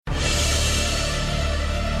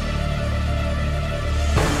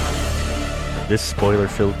This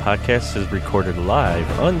spoiler-filled podcast is recorded live,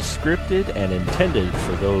 unscripted, and intended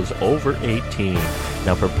for those over 18.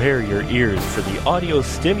 Now prepare your ears for the audio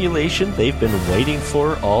stimulation they've been waiting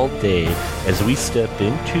for all day as we step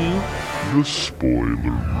into the spoiler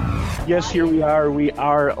room. Yes, here we are. We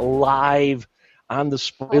are live on the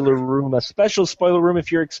spoiler room, a special spoiler room.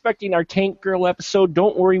 If you're expecting our Tank Girl episode,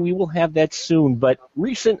 don't worry, we will have that soon. But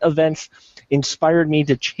recent events inspired me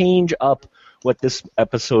to change up what this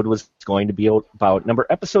episode was going to be about.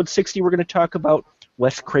 Episode 60, we're going to talk about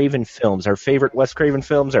Wes Craven films, our favorite Wes Craven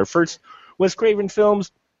films, our first Wes Craven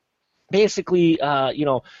films. Basically,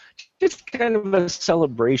 just kind of a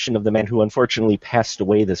celebration of the man who unfortunately passed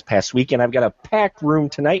away this past week. And I've got a packed room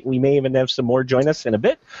tonight. We may even have some more join us in a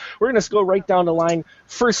bit. We're going to go right down the line.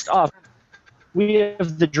 First off, we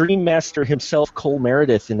have the Dream Master himself, Cole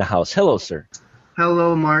Meredith, in the house. Hello, sir.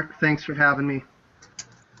 Hello, Mark. Thanks for having me.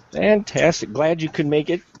 Fantastic. Glad you could make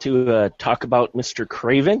it to talk about Mr.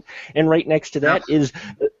 Craven. And right next to that is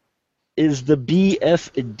the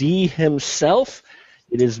BFD himself.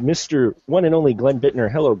 It is Mr. one and only Glenn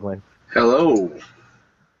Bittner. Hello, Glenn. Hello.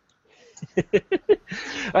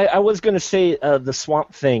 I was going to say the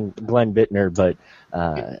Swamp Thing, Glenn Bittner, but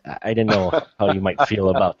I didn't know how you might feel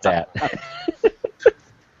about that.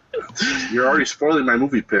 You're already spoiling my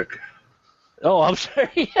movie pick. Oh, I'm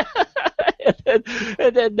sorry.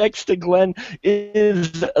 and then next to Glenn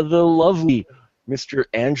is the lovely Mr.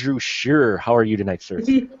 Andrew Shearer. How are you tonight, sir?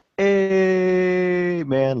 Hey,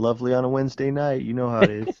 man, lovely on a Wednesday night. You know how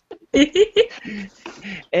it is.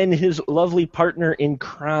 And his lovely partner in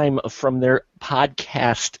crime from their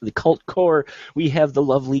podcast, The Cult Core, we have the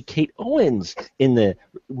lovely Kate Owens in the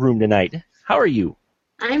room tonight. How are you?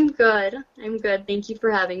 I'm good. Thank you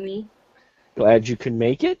for having me. Glad you could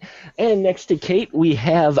make it. And next to Kate, we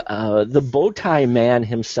have the Bowtie Man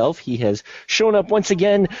himself. He has shown up once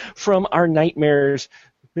again from our nightmares,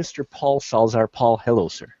 Mr. Paul Salzar. Paul, hello,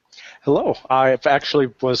 sir. Hello. I actually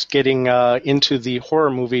was getting into the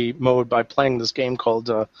horror movie mode by playing this game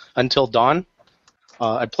called Until Dawn.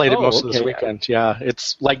 I played it most of this weekend. Yeah,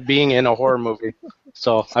 it's like being in a horror movie.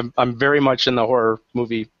 So I'm very much in the horror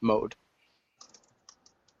movie mode.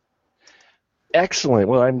 Excellent.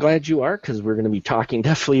 Well, I'm glad you are, because we're going to be talking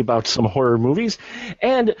definitely about some horror movies.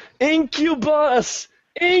 And Incubus!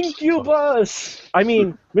 I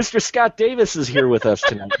mean, Mr. Scott Davis is here with us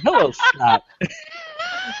tonight. Hello, Scott.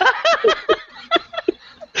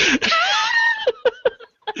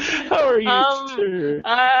 How are you, sir?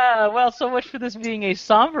 Well, so much for this being a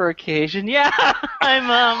somber occasion. Yeah,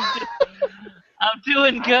 I'm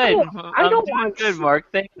doing good. I'm doing good, Mark.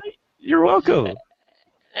 Thank you. You're welcome.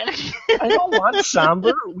 I don't want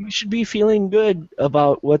somber. We should be feeling good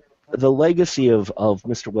about what the legacy of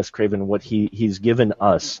Mr. Wes Craven, what he's given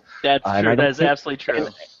us. That's true. That is absolutely true.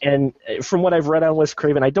 And from what I've read on Wes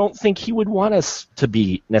Craven, I don't think he would want us to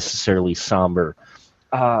be necessarily somber.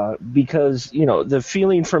 Because, the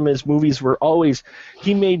feeling from his movies were always,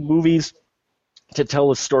 he made movies to tell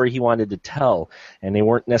a story he wanted to tell. And they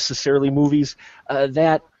weren't necessarily movies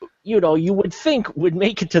that, you would think would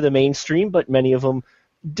make it to the mainstream, but many of them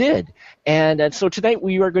did. And so tonight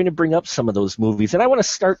we are going to bring up some of those movies. And I want to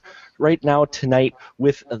start right now tonight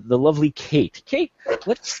with the lovely Kate. Kate,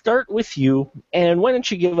 let's start with you. And why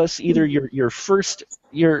don't you give us either your first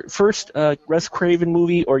Wes Craven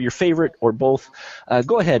movie or your favorite or both.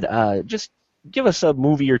 Go ahead. Just give us a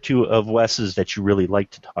movie or two of Wes's that you really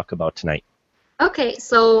like to talk about tonight. Okay,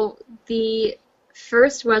 so the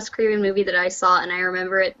first Wes Craven movie that I saw, and I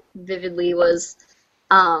remember it vividly, was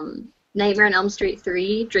Nightmare on Elm Street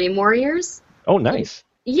 3, Dream Warriors. Oh, nice.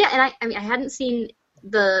 Yeah, and I hadn't seen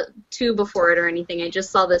the two before it or anything. I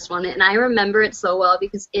just saw this one, and I remember it so well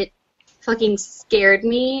because it fucking scared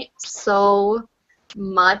me so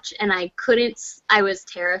much, and I was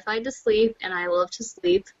terrified to sleep, and I love to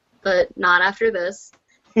sleep, but not after this.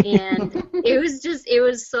 And it was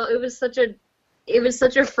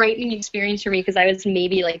such a frightening experience for me because I was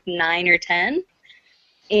maybe like 9 or 10.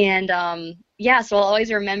 And so I'll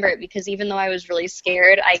always remember it because even though I was really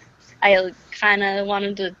scared, I kind of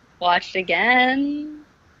wanted to watch it again,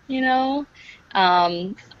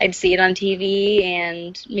 I'd see it on TV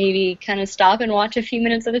and maybe kind of stop and watch a few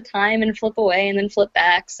minutes at a time and flip away and then flip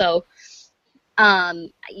back. So,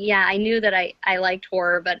 I knew that I liked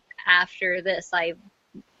horror, but after this, I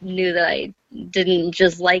knew that I didn't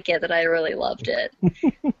just like it, that I really loved it.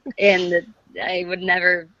 And I would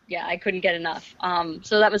never, I couldn't get enough.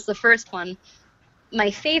 So that was the first one.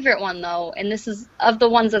 My favorite one, though, and this is of the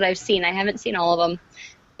ones that I've seen, I haven't seen all of them,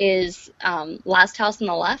 is Last House on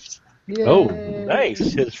the Left. Yay. Oh, nice.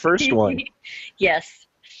 His first one. Yes.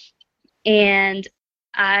 And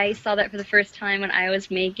I saw that for the first time when I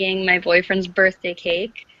was making my boyfriend's birthday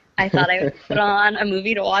cake. I thought I would put on a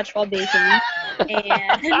movie to watch while baking,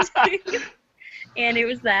 and and it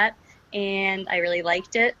was that, and I really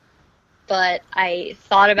liked it. But I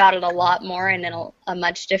thought about it a lot more and in a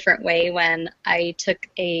much different way when I took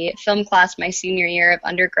a film class my senior year of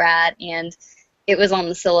undergrad, and it was on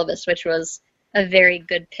the syllabus, which was a very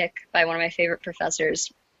good pick by one of my favorite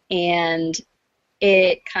professors. And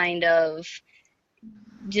it kind of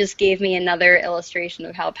just gave me another illustration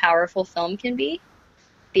of how powerful film can be,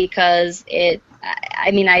 because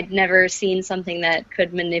I'd never seen something that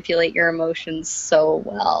could manipulate your emotions so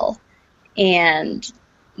well, and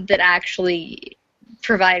that actually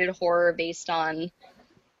provided horror based on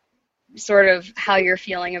sort of how you're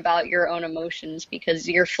feeling about your own emotions, because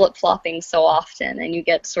you're flip-flopping so often and you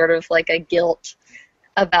get sort of like a guilt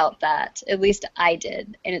about that. At least I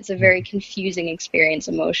did, and it's a very confusing experience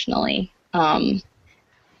emotionally.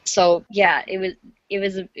 So yeah, it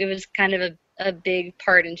was kind of a big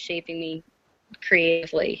part in shaping me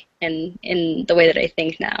creatively and in the way that I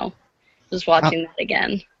think now. Just watching that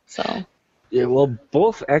again. So yeah, well,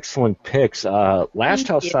 both excellent picks. Last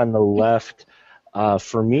House on the Left,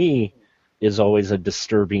 for me, is always a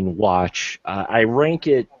disturbing watch. I rank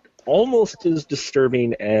it almost as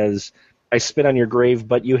disturbing as I Spit on Your Grave,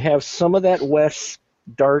 but you have some of that Wes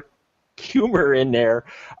dark humor in there.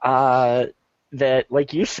 That,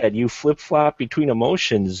 like you said, you flip-flop between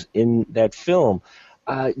emotions in that film.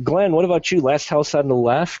 Glenn, what about you? Last House on the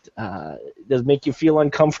Left, does it make you feel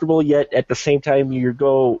uncomfortable, yet at the same time you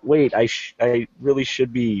go, wait, I really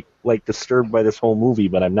should be like disturbed by this whole movie,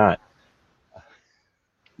 but I'm not?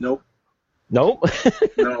 Nope. Nope?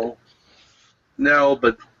 No,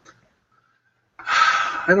 but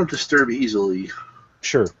I don't disturb easily.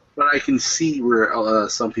 Sure. But I can see where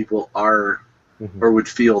some people are or would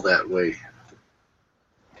feel that way.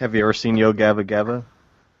 Have you ever seen Yo Gabba Gabba?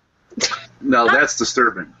 No, that's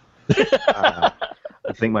disturbing. I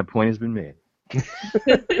think my point has been made.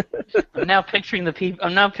 I'm now picturing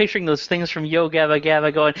those things from Yo Gabba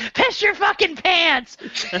Gabba going, "Piss your fucking pants!"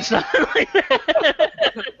 and something like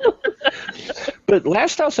that. But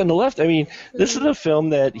Last House on the Left, I mean, this is a film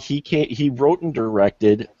that he wrote and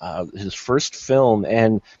directed, his first film,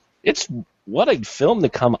 and it's what a film to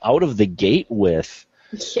come out of the gate with.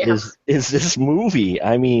 yeah. Is this movie.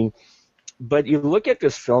 I mean, but you look at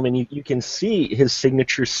this film and you can see his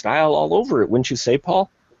signature style all over it, wouldn't you say, Paul?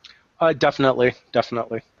 Definitely.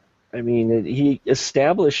 I mean, he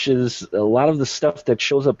establishes a lot of the stuff that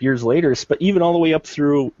shows up years later, but even all the way up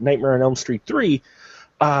through Nightmare on Elm Street 3,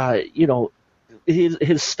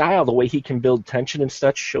 his style, the way he can build tension and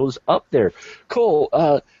such, shows up there. Cole,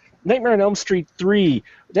 Nightmare on Elm Street 3,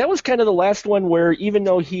 that was kind of the last one where even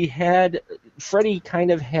though Freddy kind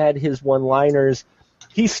of had his one-liners,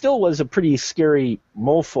 he still was a pretty scary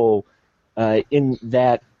mofo in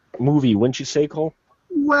that movie, wouldn't you say, Cole?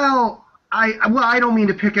 Well, I don't mean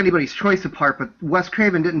to pick anybody's choice apart, but Wes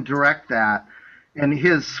Craven didn't direct that, and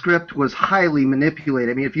his script was highly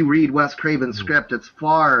manipulated. I mean, if you read Wes Craven's script, it's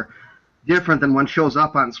far different than what shows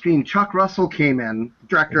up on screen. Chuck Russell came in,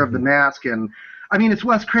 director of The Mask, and I mean, it's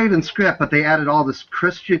Wes Craven's script, but they added all this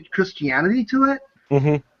Christianity to it.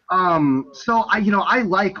 So I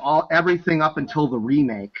like everything up until the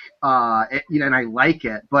remake, and I like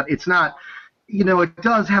it, but it's not. It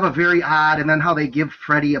does have a very odd, and then how they give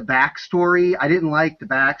Freddy a backstory. I didn't like the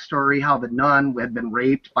backstory, how the nun had been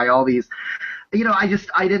raped by all these. I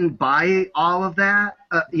didn't buy all of that.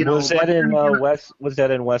 Was that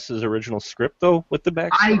in Wes's original script though, with the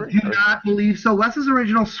backstory? I do not believe so. Wes's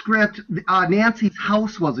original script, Nancy's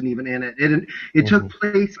house wasn't even in it. It took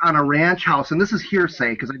place on a ranch house, and this is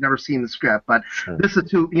hearsay because I've never seen the script. But this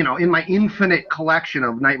is in my infinite collection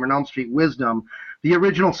of Nightmare on Elm Street wisdom. The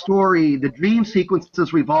original story, the dream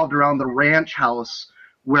sequences revolved around the ranch house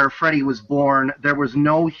where Freddy was born. There was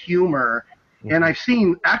no humor, and I've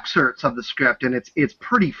seen excerpts of the script, and it's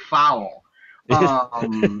pretty foul.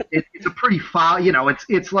 It's a pretty foul.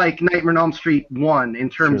 It's like Nightmare on Elm Street 1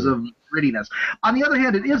 in terms of grittiness. On the other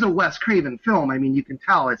hand, it is a Wes Craven film. I mean, you can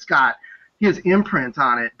tell it's got his imprint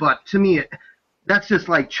on it. But to me, that's just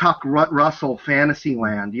like Chuck Russell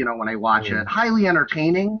Fantasyland. When I watch it, highly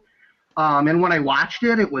entertaining. And when I watched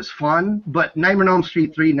it, it was fun, but Nightmare on Elm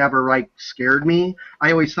Street 3 never, scared me.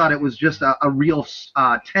 I always thought it was just a real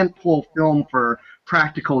tentpole film for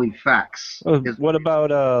practical effects. What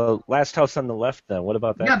about Last House on the Left, then? What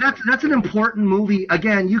about that? Yeah, that's an important movie.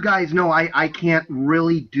 Again, you guys know I can't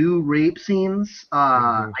really do rape scenes.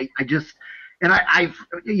 I just, and I've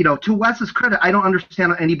to Wes's credit, I don't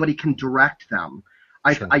understand how anybody can direct them.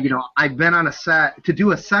 I've been on a set. To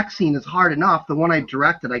do a sex scene is hard enough. The one I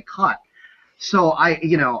directed, I cut. So I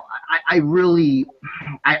really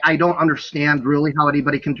don't understand really how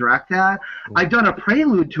anybody can direct that. I've done a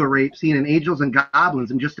prelude to a rape scene in Angels and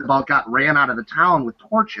Goblins and just about got ran out of the town with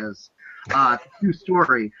torches. True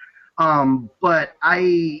story. But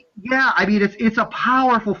it's a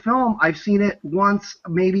powerful film. I've seen it once,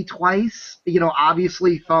 maybe twice.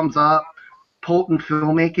 Obviously thumbs up, potent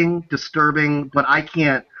filmmaking, disturbing, but I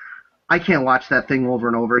can't watch that thing over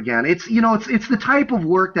and over again. It's the type of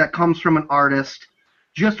work that comes from an artist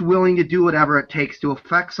just willing to do whatever it takes to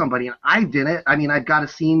affect somebody. And I did it. I mean, I've got a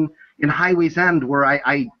scene in Highway's End where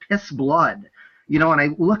I piss blood, and I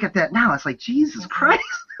look at that now. It's like, Jesus Christ,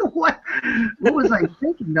 what was I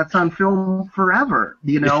thinking? That's on film forever,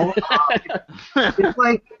 It's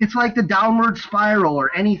like the downward spiral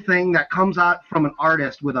or anything that comes out from an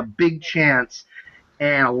artist with a big chance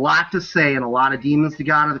and a lot to say and a lot of demons to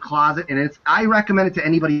get out of the closet. And I recommend it to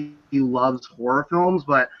anybody who loves horror films,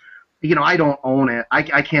 but, I don't own it.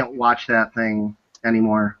 I can't watch that thing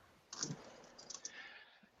anymore.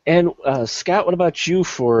 And, Scott, what about you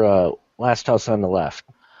for Last House on the Left?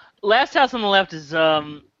 Last House on the Left is,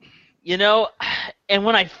 and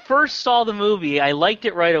when I first saw the movie, I liked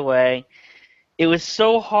it right away. It was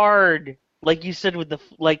so hard, like you said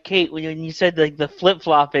Kate, when you said the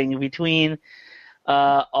flip-flopping between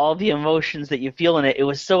all the emotions that you feel in it. It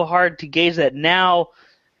was so hard to gauge that. Now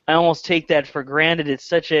I almost take that for granted.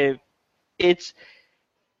 It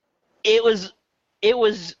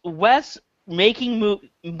was Wes making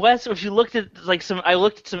Wes. If you looked at I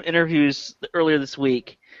looked at some interviews earlier this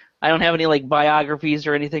week. I don't have any biographies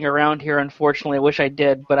or anything around here, unfortunately. I wish I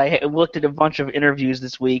did, but I looked at a bunch of interviews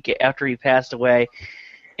this week after he passed away,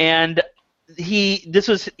 and he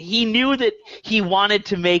knew that he wanted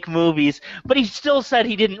to make movies, but he still said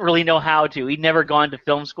he didn't really know how to. He'd never gone to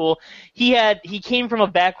film school. He came from a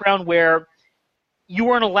background where you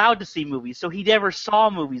weren't allowed to see movies, so he never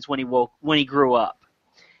saw movies when he grew up.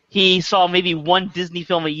 He saw maybe one Disney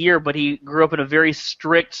film a year, but he grew up in a very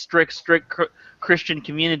strict Christian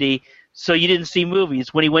community, so you didn't see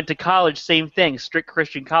movies. When he went to college, same thing, strict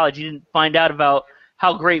Christian college. You didn't find out about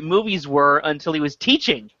how great movies were until he was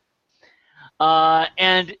teaching.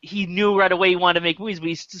 And he knew right away he wanted to make movies,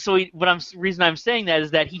 but reason I'm saying that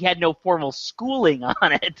is that he had no formal schooling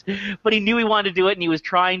on it, but he knew he wanted to do it, and he was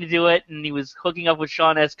trying to do it, and he was hooking up with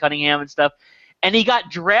Sean S. Cunningham and stuff, and he got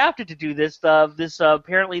drafted to do this.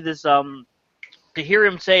 Apparently, to hear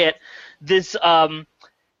him say it,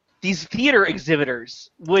 these theater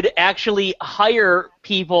exhibitors would actually hire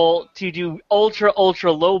people to do ultra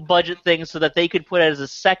low budget things so that they could put it as a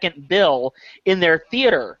second bill in their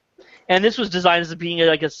theater. And this was designed as being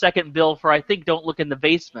a second bill for, I think, Don't Look in the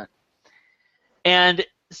Basement. And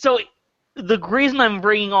so the reason I'm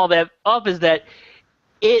bringing all that up is that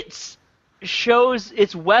it's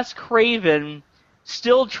Wes Craven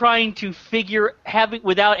still trying to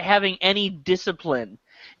without having any discipline.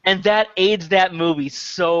 And that aids that movie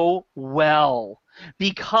so well.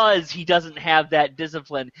 Because he doesn't have that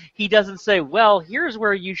discipline. He doesn't say, well, here's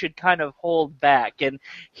where you should kind of hold back, and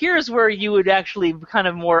here's where you would actually kind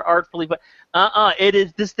of more artfully, but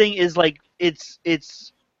this thing is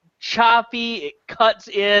it's choppy, it cuts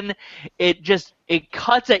in, it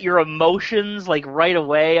cuts at your emotions right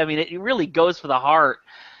away. I mean, it really goes for the heart.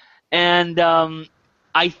 And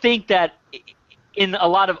I think that in a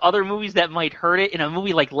lot of other movies that might hurt it, in a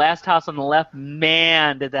movie like Last House on the Left,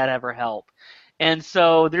 man, did that ever help. And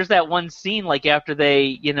so there's that one scene, after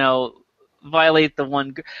they, violate the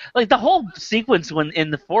one, the whole sequence when in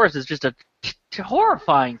the forest is just a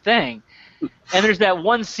horrifying thing. And there's that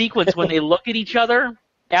one sequence when they look at each other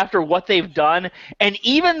after what they've done, and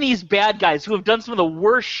even these bad guys who have done some of the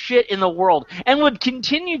worst shit in the world and would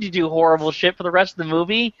continue to do horrible shit for the rest of the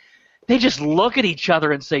movie, they just look at each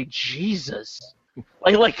other and say, Jesus.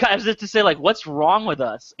 As if to say, what's wrong with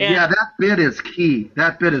us? And yeah, that bit is key.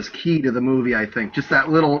 That bit is key to the movie, I think. Just that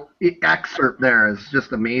little excerpt there is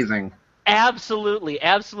just amazing. Absolutely.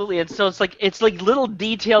 And so it's little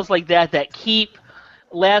details like that keep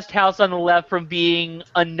Last House on the Left from being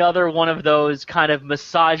another one of those kind of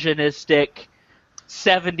misogynistic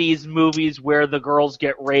 70s movies where the girls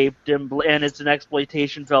get raped and it's an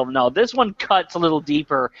exploitation film. No, this one cuts a little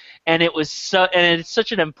deeper, and it's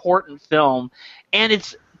such an important film, and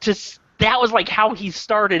that was how he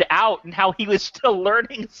started out and how he was still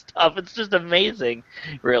learning stuff. It's just amazing,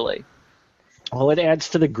 really. Well, it adds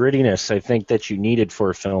to the grittiness, I think, that you needed for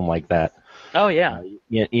a film like that. Oh yeah.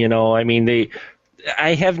 I mean,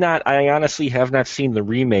 I honestly have not seen the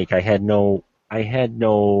remake. I had no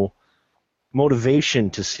motivation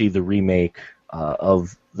to see the remake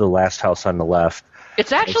of The Last House on the Left.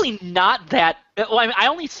 It's actually not that. Well, I mean, I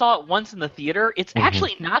only saw it once in the theater. It's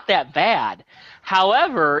actually not that bad.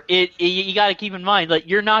 However, you got to keep in mind, like,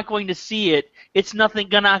 you're not going to see it. It's not going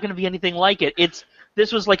to be anything like it.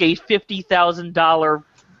 This was like a $50,000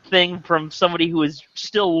 thing from somebody who is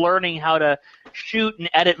still learning how to shoot and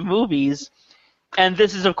edit movies, and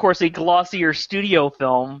this is, of course, a glossier studio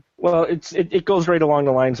film. Well, it goes right along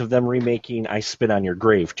the lines of them remaking "I Spit on Your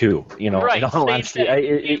Grave" too. Right, in all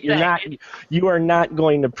honesty, you are not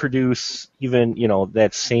going to produce even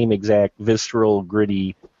that same exact visceral,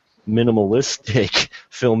 gritty, minimalistic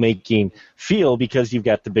filmmaking feel because you've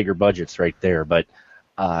got the bigger budgets right there. But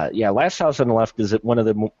Last House on the Left is one of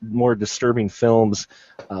the more disturbing films,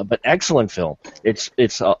 but excellent film. It's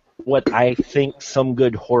what I think some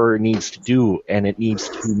good horror needs to do, and it needs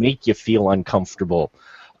to make you feel uncomfortable.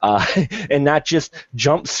 And not just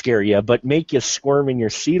jump scare you, but make you squirm in your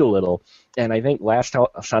seat a little. And I think Last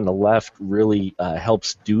House on the Left really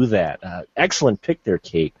helps do that. Excellent pick there,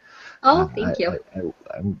 Kate. Oh, thank you.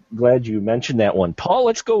 I'm glad you mentioned that one. Paul,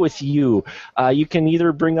 let's go with you. You can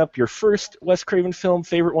either bring up your first Wes Craven film,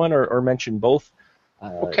 favorite one, or mention both.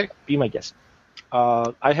 Okay. Be my guest.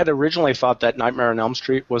 I had originally thought that Nightmare on Elm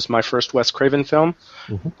Street was my first Wes Craven film,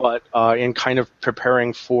 but in kind of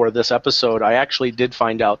preparing for this episode, I actually did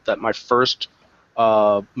find out that my first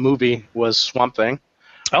movie was Swamp Thing.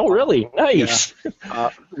 Oh, really? Nice. Yeah.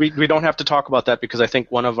 We don't have to talk about that because I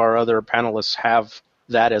think one of our other panelists have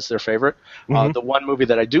that as their favorite. The one movie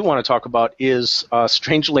that I do want to talk about is,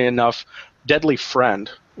 strangely enough, Deadly Friend,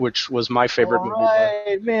 which was my favorite movie.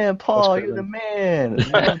 Right, man, Paul, you're the man.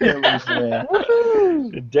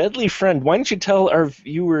 Deadly Friend. Why don't you tell our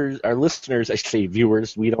listeners, I say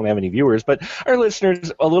viewers, we don't have any viewers, but our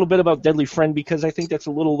listeners a little bit about Deadly Friend, because I think that's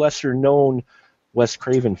a little lesser known Wes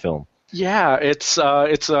Craven film. Yeah, it's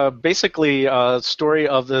basically a story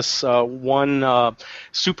of this one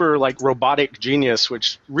super robotic genius,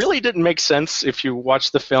 which really didn't make sense if you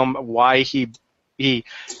watch the film. Why he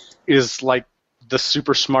is like the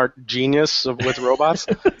super smart genius with robots,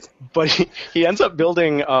 but he ends up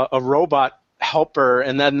building a robot helper,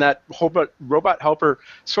 and then that robot helper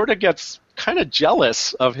sort of gets kind of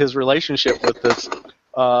jealous of his relationship with this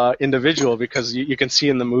individual, because you can see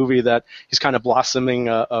in the movie that he's kind of blossoming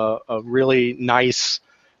a really nice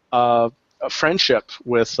friendship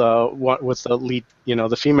with the lead,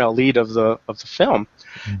 the female lead of the film.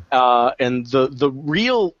 And the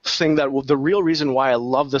real reason why I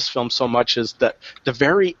love this film so much is that the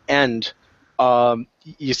very end,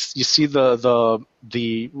 you see the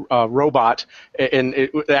robot, and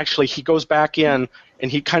actually he goes back in and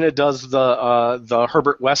he kind of does the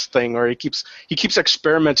Herbert West thing, where he keeps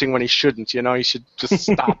experimenting when he shouldn't. He should just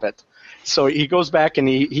stop it. So he goes back and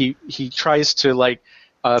he tries to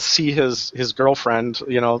see his girlfriend,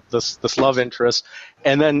 this love interest,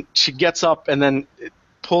 and then she gets up and then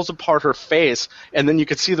pulls apart her face, and then you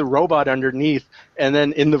can see the robot underneath, and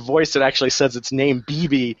then in the voice it actually says its name,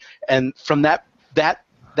 BB, and from that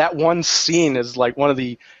one scene is like one of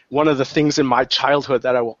the things in my childhood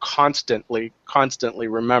that I will constantly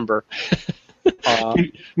remember.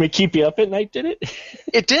 May keep you up at night, did it?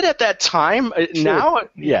 It did at that time. Sure. Now,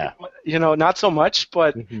 yeah, not so much,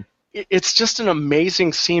 but it's just an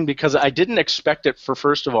amazing scene, because I didn't expect it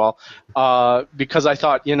first of all, because I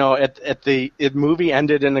thought, the movie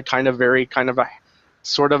ended in a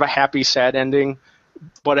sort of a happy, sad ending,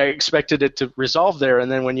 but I expected it to resolve there, and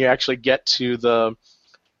then when you actually get to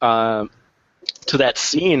to that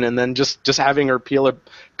scene, and then just having her peel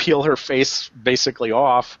her face basically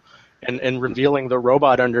off, and revealing the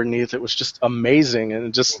robot underneath, it was just amazing,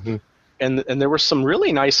 and just. And there were some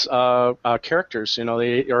really nice characters,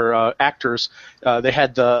 actors. They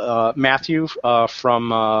had the Matthew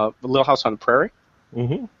from Little House on the Prairie.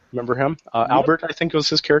 Remember him? Albert, I think was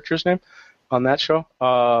his character's name on that show.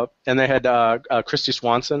 And they had Christy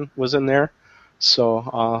Swanson was in there.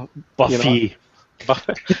 So Buffy.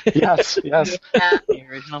 Yes. Yeah, the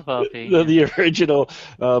original Buffy. The original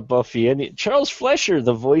Buffy. And Charles Flesher,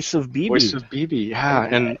 the voice of BB. Yeah.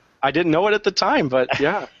 And I didn't know it at the time, but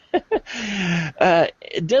yeah.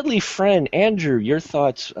 Deadly Friend, Andrew, your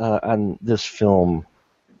thoughts on this film?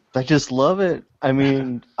 I just love it. I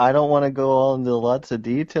mean, I don't want to go all into lots of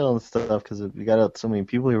detail and stuff because we got so many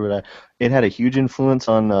people here, but it had a huge influence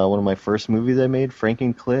on one of my first movies I made,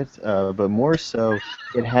 Frankenclit, but more so,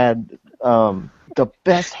 it had the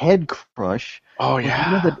best head crush. Oh,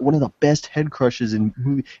 yeah. One of the best head crushes in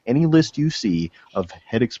movie. Any list you see of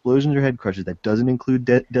head explosions or head crushes that doesn't include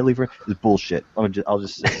Deadly Friend is bullshit. I'll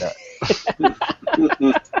just say that.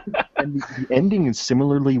 And the ending is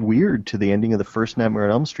similarly weird to the ending of the first Nightmare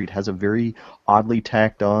on Elm Street. Has a very oddly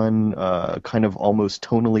tacked on, kind of almost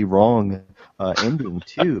tonally wrong ending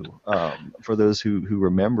too. For those who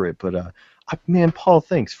remember it, but man, Paul,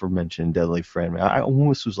 thanks for mentioning Deadly Friend. Man, I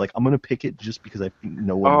almost was like, I'm gonna pick it just because I think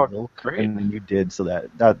no one will, great. and then you did, so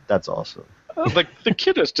that's awesome. The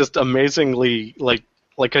kid is just amazingly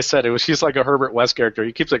like I said, he's like a Herbert West character.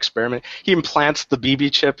 He keeps experimenting. He implants the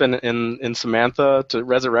BB chip in Samantha to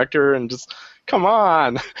resurrect her, and just come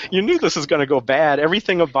on, you knew this was going to go bad.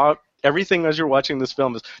 Everything as you're watching this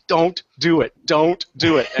film is don't do it, and he'll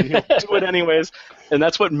do it anyways. And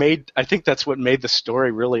that's what made the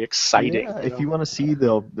story really exciting. Yeah, if you want to see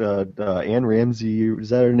the Anne Ramsey, is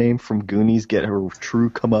that her name, from Goonies, get her true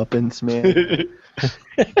comeuppance, man.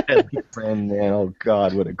 Deadly Friend, man, oh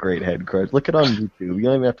god, what a great head crush. Look it on YouTube. You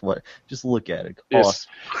don't even have to watch. Just look at it.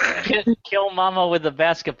 Awesome. Kill Mama with a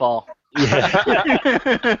basketball.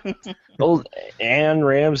 Yeah. Old Anne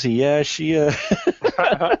Ramsey, yeah, she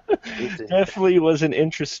definitely was an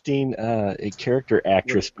interesting character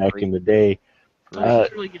actress back in the day.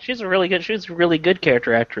 She's a really good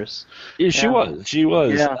character actress. Yeah, she was.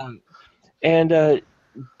 Yeah. And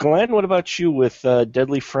Glenn, what about you with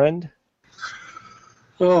Deadly Friend?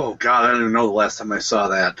 Oh God, I don't even know the last time I saw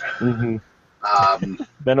that. Mm-hmm.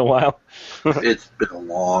 Been a while. It's been a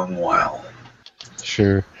long while.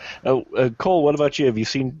 Sure. Cole, what about you? Have you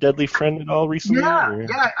seen Deadly Friend at all recently? Yeah,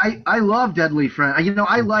 I love Deadly Friend. You know,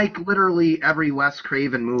 I like literally every Wes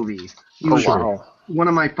Craven movie. He was one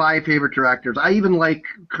of my 5 favorite directors. I even like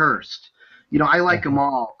Cursed. You know, I like them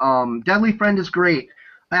all. Deadly Friend is great.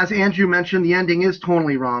 As Andrew mentioned, the ending is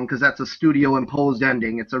totally wrong because that's a studio-imposed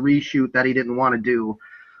ending. It's a reshoot that he didn't want to do.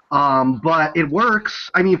 But it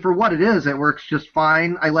works. I mean, for what it is, it works just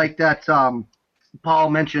fine. I like that Paul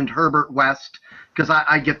mentioned Herbert West because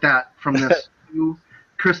I get that from this too.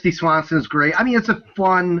 Christy Swanson is great. I mean, it's a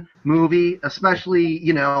fun movie, especially,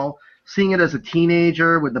 you know, seeing it as a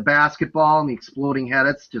teenager with the basketball and the exploding head.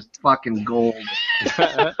 It's just fucking gold.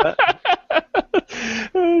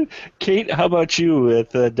 Kate, how about you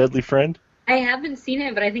with Deadly Friend? I haven't seen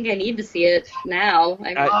it, but I think I need to see it now.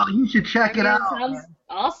 You should check it out. It sounds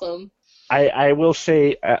awesome. I will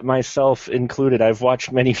say, myself included, I've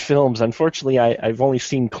watched many films. Unfortunately, I've only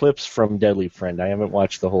seen clips from Deadly Friend. I haven't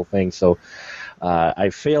watched the whole thing, so I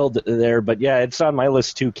failed there. But yeah, it's on my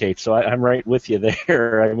list too, Kate, so I'm right with you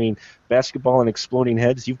there. I mean, basketball and exploding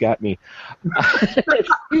heads, you've got me.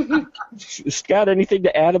 Scott, anything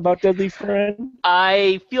to add about Deadly Friend?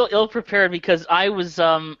 I feel ill-prepared because I was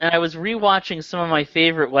rewatching some of my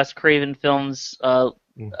favorite Wes Craven films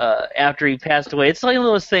after he passed away. It's like one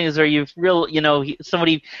of those things where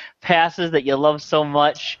somebody passes that you love so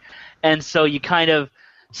much, and so you kind of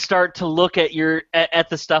start to look at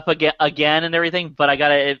the stuff again and everything. But I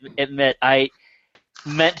gotta admit, I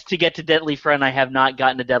meant to get to Deadly Friend. I have not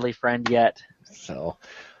gotten to Deadly Friend yet. So,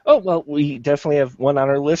 well, we definitely have one on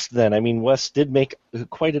our list then. I mean, Wes did make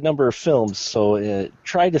quite a number of films, so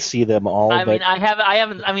try to see them all. I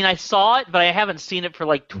haven't. I mean, I saw it, but I haven't seen it for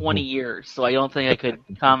like 20 years, so I don't think I could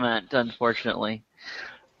comment, unfortunately.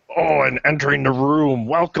 Oh, and entering the room,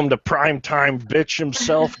 welcome to primetime bitch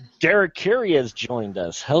himself, Derek Carey has joined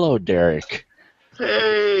us. Hello, Derek.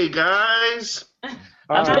 Hey, guys.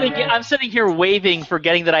 I'm sitting here waving,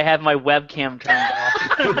 forgetting that I have my webcam turned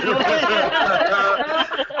off.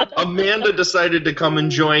 Amanda decided to come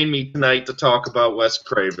and join me tonight to talk about Wes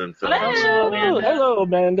Craven films. Hello,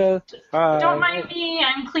 Amanda. Don't mind me.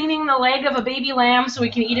 I'm cleaning the leg of a baby lamb so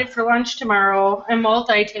we can eat it for lunch tomorrow. I'm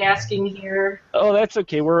multitasking here. Oh, that's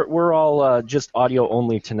okay. We're all just audio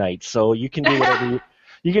only tonight, so you can do whatever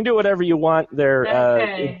you can do whatever you want there.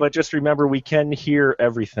 Okay. But just remember, we can hear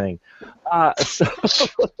everything. Wow. On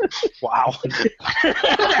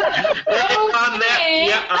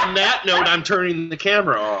that note, I'm turning the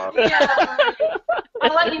camera off. Yeah.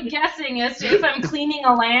 I'll let you guessing as to if I'm cleaning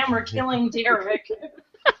a lamb or killing Derek.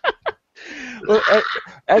 Well,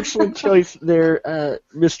 excellent choice there,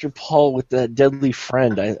 Mr. Paul, with the Deadly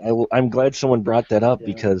Friend. I'm glad someone brought that up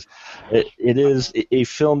because it is a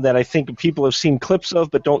film that I think people have seen clips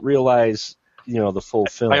of but don't realize, the full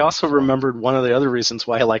film. I also remembered one of the other reasons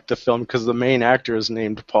why I liked the film because the main actor is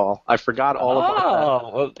named Paul. I forgot all about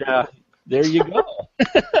that. Well, yeah. There you go.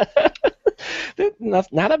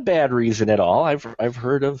 Not a bad reason at all. I've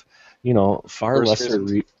heard of far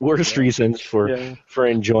worse reasons for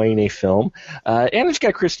enjoying a film, and it's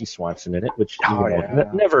got Christy Swanson in it, which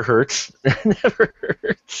never hurts. Never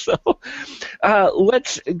hurts. So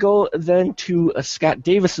let's go then to Scott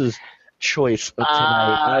Davis's choice of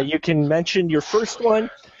tonight. You can mention your first one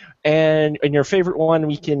and your favorite one.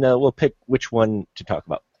 We'll pick which one to talk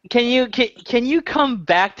about. Can you come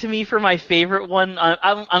back to me for my favorite one?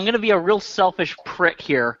 I'm gonna be a real selfish prick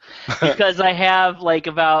here because I have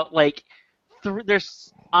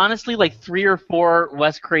there's honestly like 3 or 4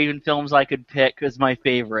 Wes Craven films I could pick as my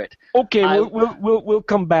favorite. Okay, we'll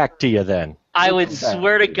come back to you then. I would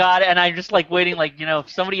swear to God, and I'm just like waiting, like, if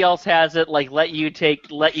somebody else has it, like let you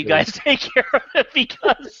guys take care of it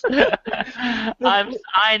because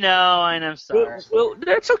I know, and I'm sorry. Well,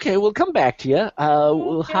 that's okay. We'll come back to you.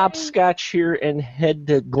 We'll hopscotch here and head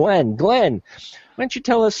to Glenn. Glenn, why don't you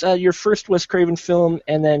tell us your first Wes Craven film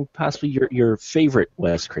and then possibly your favorite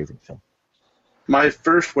Wes Craven film? My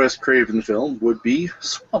first Wes Craven film would be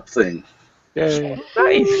Swamp Thing. Nice.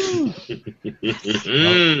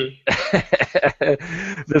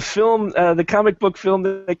 The film, the comic book film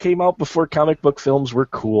that came out before comic book films were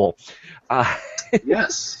cool.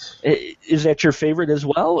 Yes. Is that your favorite as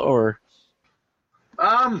well, or?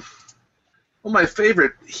 Well, my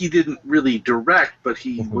favorite, he didn't really direct, but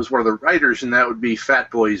he was one of the writers, and that would be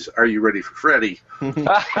Fat Boys, Are You Ready for Freddy?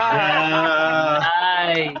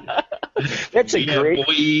 That's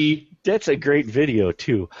a great video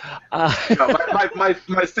too. My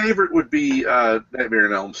favorite would be Nightmare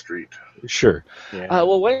on Elm Street. Sure. Yeah.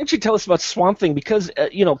 Well, why don't you tell us about Swamp Thing? Because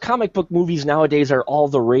comic book movies nowadays are all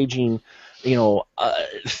the raging,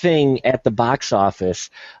 thing at the box office.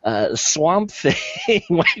 Swamp Thing.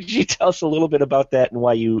 Why don't you tell us a little bit about that and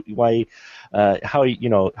how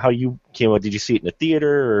you came out? Did you see it in the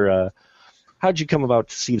theater, or how did you come about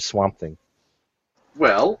to see Swamp Thing?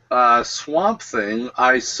 Well, Swamp Thing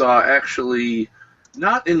I saw actually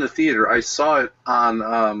not in the theater. I saw it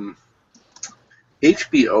on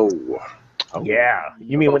HBO. Oh, yeah,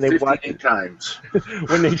 you mean when they watched times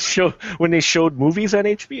when they showed movies on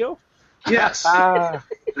HBO? Yes,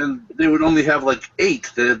 and they would only have like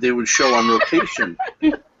 8 that they would show on rotation.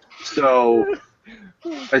 So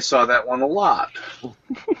I saw that one a lot.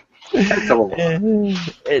 Heck of a lot.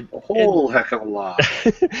 A whole heck of a lot.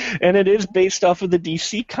 And it is based off of the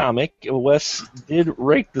DC comic. Wes did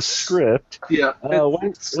write the script. Yeah.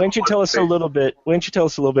 Why don't you tell us a little bit? Why don't you tell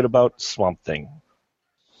us a little bit about Swamp Thing?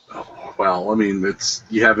 Well, I mean,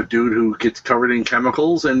 you have a dude who gets covered in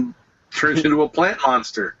chemicals and turns into a plant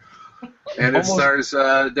monster, and it stars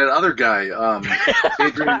that other guy,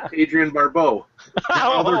 Adrian Barbeau.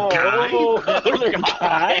 Other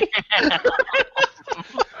guy.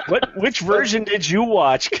 Which version did you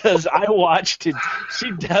watch? Because I watched it.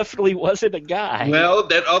 She definitely wasn't a guy. Well,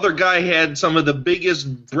 that other guy had some of the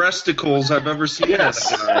biggest breasticles I've ever seen.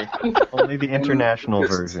 Yes. Only the international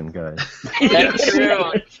version, guys. That's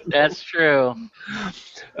true. That's true.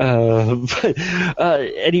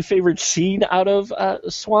 Any favorite scene out of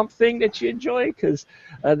Swamp Thing that you enjoy? Because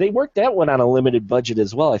they worked that one on a limited budget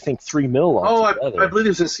as well. I think $3 million. I believe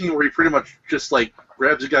there's a scene where he pretty much just like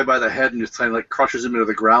grabs a guy by the head and just kind of like crushes him into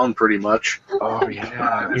the ground, pretty much. Oh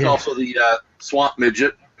yeah. There's also the swamp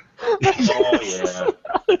midget. Oh yeah.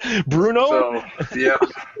 Bruno. So yeah.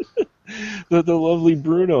 The lovely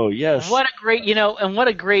Bruno, yes. What a great,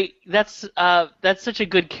 that's such a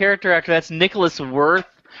good character actor. That's Nicholas Worth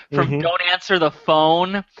from Don't Answer the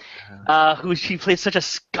Phone, who she plays such a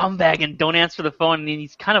scumbag in Don't Answer the Phone, and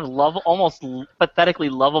he's kind of almost pathetically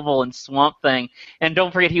lovable in Swamp Thing. And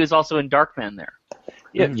don't forget, he was also in Darkman there.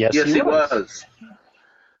 Yeah, yes, he was.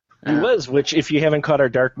 He was, which if you haven't caught our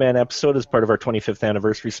Darkman episode as part of our 25th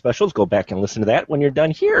anniversary specials, go back and listen to that when you're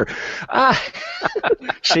done here.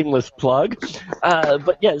 Shameless plug.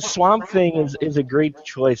 But yeah, Swamp Thing is a great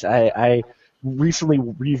choice. I recently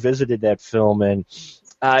revisited that film, and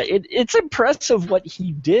it's impressive what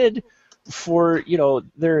he did for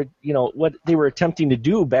what they were attempting to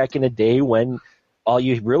do back in a day when all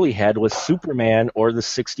you really had was Superman or the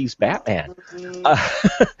 60s Batman.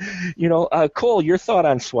 Cole, your thought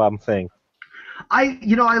on Swamp Thing? I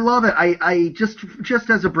love it. I just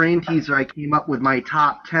as a brain teaser, I came up with my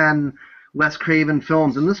top 10 Wes Craven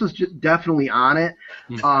films, and this was definitely on it.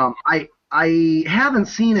 I haven't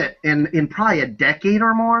seen it in probably a decade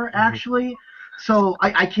or more, actually. So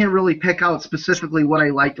I can't really pick out specifically what I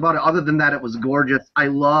liked about it, other than that it was gorgeous. I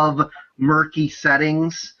love murky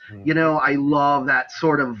settings. I love that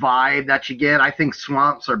sort of vibe that you get. I think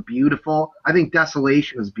swamps are beautiful. I think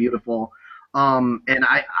Desolation is beautiful. And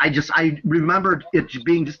I remembered it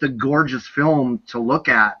being just a gorgeous film to look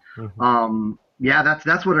at.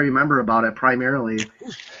 That's what I remember about it primarily.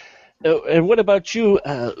 And what about you,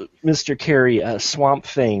 Mr. Carey, Swamp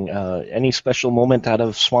Thing? Any special moment out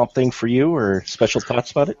of Swamp Thing for you, or special thoughts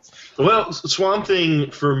about it? Well, Swamp Thing,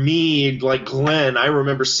 for me, like Glenn, I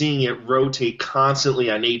remember seeing it rotate constantly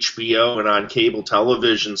on HBO and on cable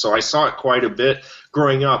television, so I saw it quite a bit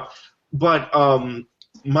growing up. But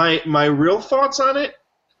My real thoughts on it,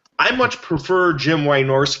 I much prefer Jim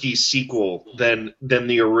Wynorski's sequel than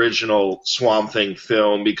the original Swamp Thing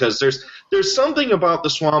film, because there's something about the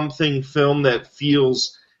Swamp Thing film that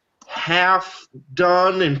feels half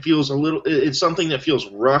done and feels a little. It's something that feels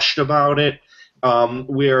rushed about it.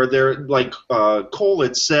 Where there, like Cole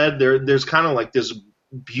had said, there's kind of like this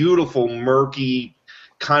beautiful, murky,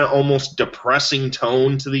 kind of almost depressing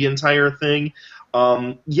tone to the entire thing.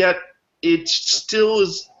 Yet it still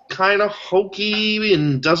is kind of hokey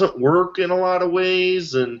and doesn't work in a lot of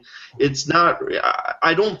ways, and it's not.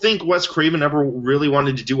 I don't think Wes Craven ever really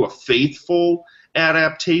wanted to do a faithful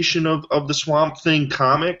adaptation of the Swamp Thing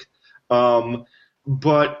comic.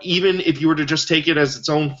 But even if you were to just take it as its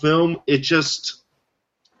own film, it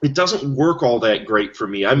doesn't work all that great for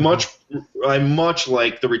me. I much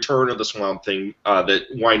like the Return of the Swamp Thing that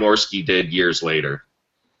Wynorski did years later.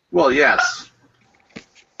 Well, yes.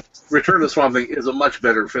 Return of the Swamp Thing is a much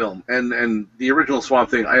better film, and the original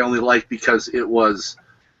Swamp Thing I only liked because it was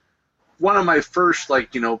one of my first,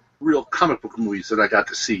 real comic book movies that I got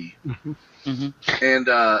to see. Mm-hmm. Mm-hmm. And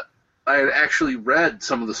I had actually read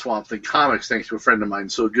some of the Swamp Thing comics thanks to a friend of mine,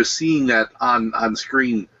 so just seeing that on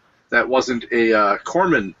screen that wasn't a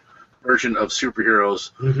Corman version of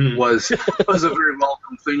superheroes was a very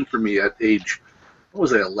welcome thing for me at age, what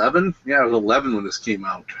was it, 11? Yeah, I was 11 when this came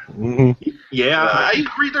out. Mm-hmm. Yeah, I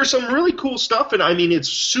agree. There's some really cool stuff, and I mean, it's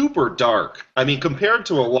super dark. I mean, compared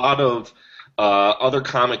to a lot of other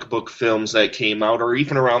comic book films that came out, or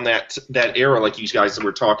even around that era, like you guys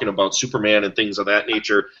were talking about, Superman and things of that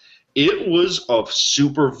nature, it was a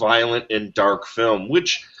super violent and dark film,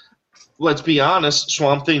 which, let's be honest,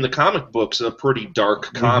 Swamp Thing, the comic book's a pretty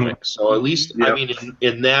dark comic. So at least, I mean,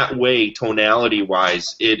 in that way,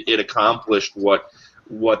 tonality-wise, it accomplished what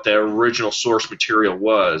the original source material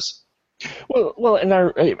was. Well,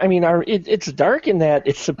 and it's dark in that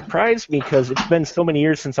it surprised me because it's been so many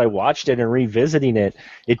years since I watched it, and revisiting it,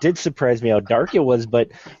 it did surprise me how dark it was. But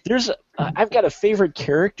I've got a favorite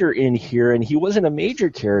character in here, and he wasn't a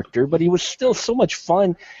major character, but he was still so much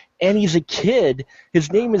fun. And he's a kid.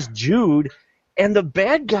 His name is Jude, and the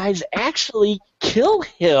bad guys actually kill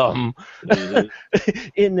him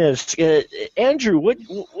in this. Andrew,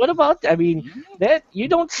 what about? I mean, that you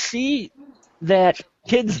don't see that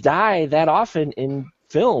kids die that often in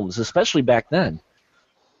films, especially back then.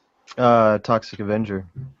 Toxic Avenger.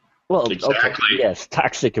 Well, exactly. Okay, yes,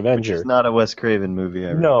 Toxic Avenger. It's not a Wes Craven movie.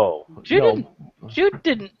 No. Jude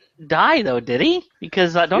didn't die though, did he?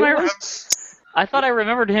 Because I thought I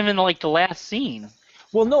remembered him in the last scene.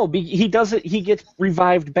 Well, no, he does it. He gets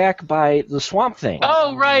revived back by the Swamp Thing.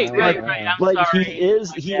 Oh, right. I'm sorry. He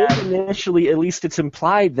is initially, at least it's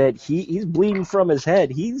implied that he's bleeding from his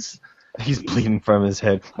head. He's bleeding from his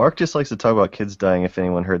head. Mark just likes to talk about kids dying. If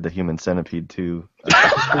anyone heard the Human Centipede 2.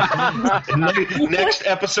 Next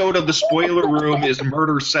episode of the Spoiler Room is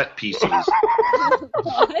murder set pieces.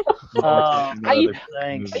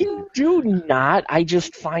 I do not. I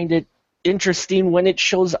just find it interesting when it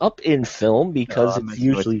shows up in film because it's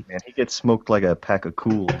usually he gets smoked like a pack of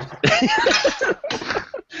Kool.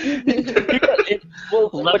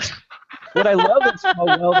 What I love is how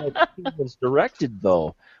well that scene was directed,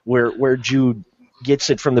 though, where Jude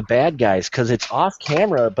gets it from the bad guys, because it's off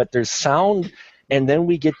camera, but there's sound, and then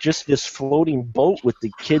we get just this floating boat with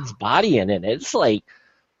the kid's body in it. It's like,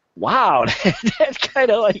 wow, that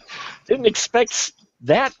kind of didn't expect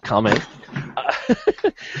that coming.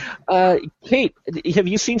 Kate, have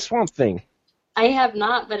you seen Swamp Thing? I have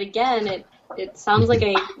not, but again, it sounds like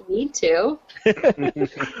I need to.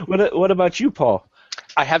 What about you, Paul?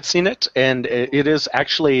 I have seen it, and it is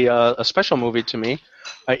actually a special movie to me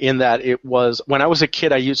in that it was, when I was a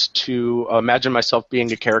kid, I used to imagine myself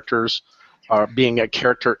being a character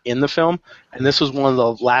in the film, and this was one of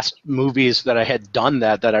the last movies that I had done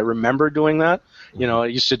that I remember doing that. You know, I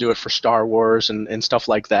used to do it for Star Wars and stuff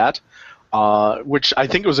like that, which I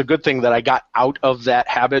think it was a good thing that I got out of that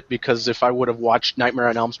habit, because if I would have watched Nightmare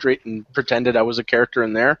on Elm Street and pretended I was a character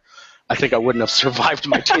in there, I think I wouldn't have survived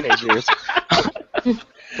my teenage years.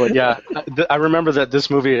 But yeah, I remember that this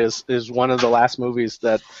movie is one of the last movies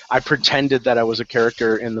that I pretended that I was a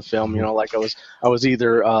character in the film. You know, like I was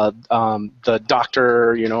either the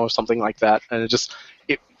doctor, you know, something like that. And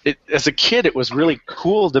it as a kid, it was really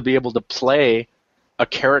cool to be able to play a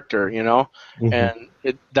character, you know, and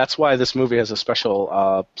that's why this movie has a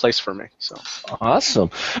special place for me. So awesome.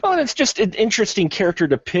 Well, it's just an interesting character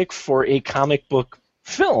to pick for a comic book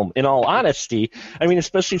film, in all honesty. I mean,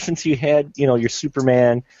 especially since you had, you know, your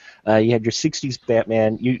Superman, you had your 60s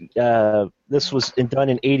Batman. This was done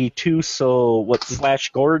in 82, so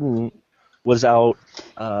Flash Gordon was out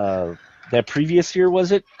That previous year,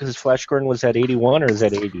 was it? Because Flash Gordon was at 81 or is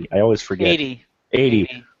that 80? I always forget.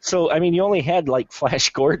 80. So, I mean, you only had, like, Flash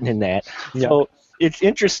Gordon in that. Yeah. So it's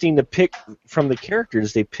interesting to pick from the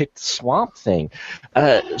characters. They picked Swamp Thing.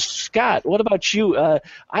 Scott, what about you?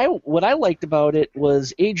 What I liked about it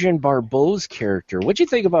was Adrienne Barbeau's character. What'd you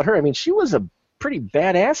think about her? I mean, she was a pretty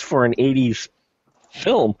badass for an 80s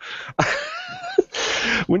film.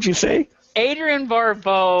 Wouldn't you say? Adrienne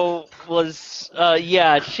Barbeau was,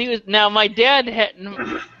 she was. Now my dad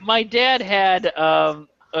had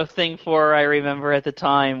a thing for her, I remember at the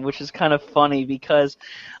time, which is kind of funny because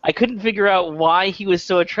I couldn't figure out why he was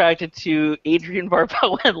so attracted to Adrienne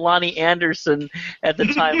Barbeau and Lonnie Anderson at the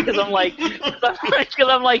time. Because I'm like,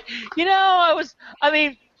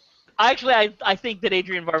 I think that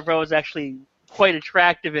Adrienne Barbeau is actually quite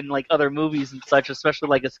attractive in like other movies and such, especially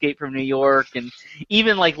like Escape from New York and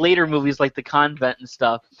even like later movies like The Convent and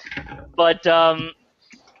stuff. But I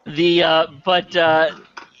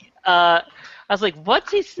was like,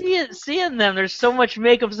 what's he seeing them? There's so much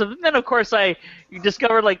makeup stuff. And then of course I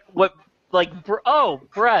discovered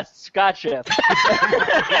breasts, gotcha.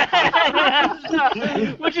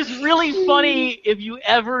 Which is really funny if you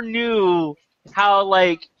ever knew how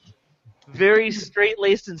like very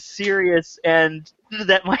straight-laced and serious and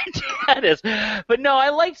that my dad is. But no, I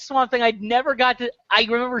liked Swamp Thing. I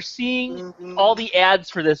remember seeing all the ads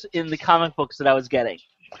for this in the comic books that I was getting.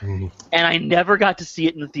 And I never got to see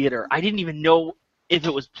it in the theater. I didn't even know if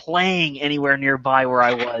it was playing anywhere nearby where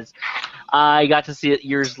I was. I got to see it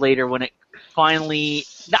years later when it finally...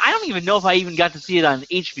 I don't even know if I even got to see it on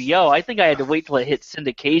HBO. I think I had to wait till it hit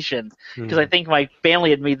syndication because I think my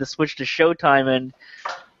family had made the switch to Showtime and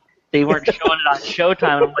they weren't showing it on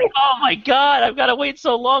Showtime. And I'm like, oh my god, I've got to wait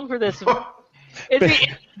so long for this.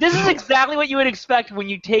 This is exactly what you would expect when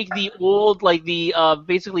you take the old,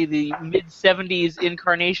 basically the mid-'70s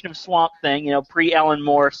incarnation of Swamp Thing, pre-Alan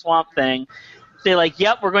Moore Swamp Thing. Say like,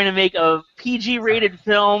 yep, we're going to make a PG-rated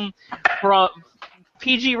film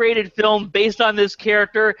based on this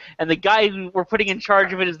character, and the guy who we're putting in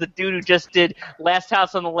charge of it is the dude who just did Last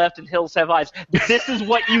House on the Left and Hills Have Eyes. This is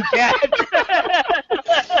what you get.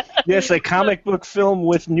 Yes, a comic book film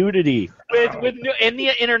with nudity. In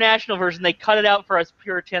the international version, they cut it out for us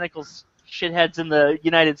puritanical shitheads in the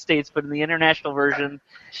United States, but in the international version,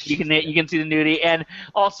 you can see the nudity, and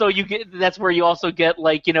also that's where you also get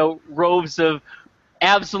robes of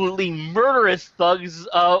absolutely murderous thugs.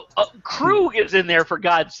 Krug is in there, for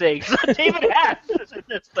God's sakes. David Hatch is in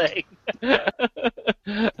this thing.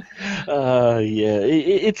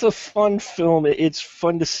 It's a fun film. It's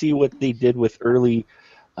fun to see what they did with early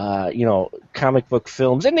comic book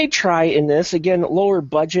films, and they try in this again, lower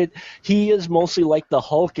budget. He is mostly like the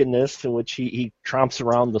Hulk in this, in which he tromps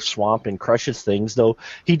around the swamp and crushes things, though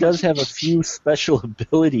he does have a few special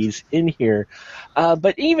abilities in here.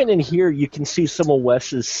 But even in here, you can see some of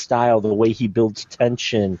Wes's style, the way he builds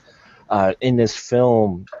tension in this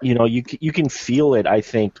film. You can feel it, I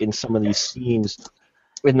think, in some of these scenes,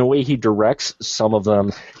 in the way he directs some of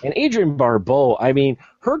them. And Adrienne Barbeau, I mean,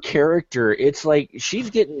 her character, it's like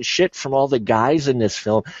she's getting shit from all the guys in this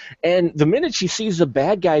film. And the minute she sees the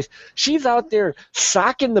bad guys, she's out there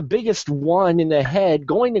socking the biggest one in the head,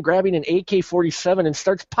 going to grabbing an AK-47 and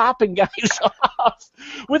starts popping guys off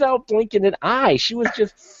without blinking an eye. She was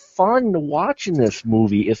just fun to watch in this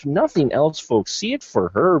movie. If nothing else, folks, see it for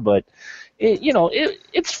her. But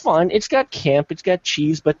it's fun. It's got camp, it's got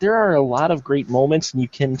cheese, but there are a lot of great moments, and you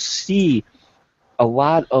can see a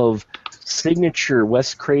lot of signature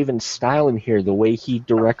Wes Craven style in here. The way he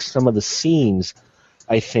directs some of the scenes,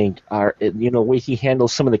 I think, are the way he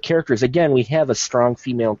handles some of the characters. Again, we have a strong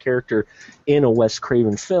female character in a Wes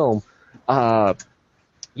Craven film. And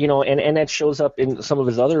that shows up in some of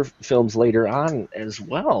his other films later on as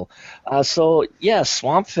well.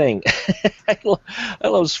 Swamp Thing. I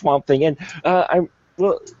love Swamp Thing. And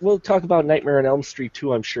we'll talk about Nightmare on Elm Street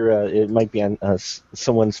too. I'm sure it might be on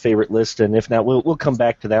someone's favorite list, and if not, we'll come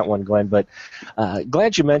back to that one, Glenn. But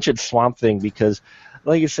glad you mentioned Swamp Thing, because,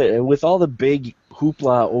 like I said, with all the big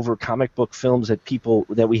hoopla over comic book films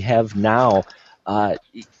that we have now,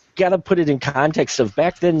 got to put it in context of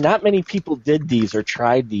back then, not many people did these or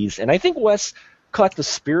tried these. And I think Wes caught the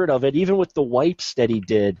spirit of it, even with the wipes that he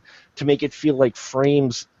did, to make it feel like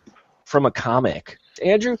frames from a comic.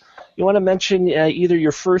 Andrew, you want to mention either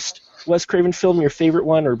your first Wes Craven film, your favorite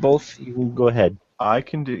one, or both? You can go ahead. I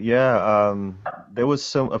can do, there was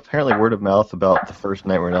some, apparently word of mouth about the first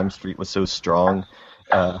Nightmare on Elm Street was so strong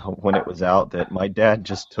when it was out that my dad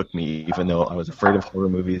just took me, even though I was afraid of horror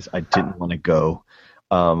movies. I didn't want to go.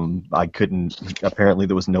 I couldn't. Apparently,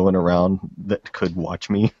 there was no one around that could watch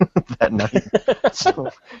me that night. So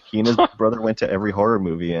he and his brother went to every horror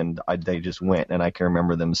movie, and they just went. And I can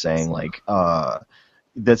remember them saying like,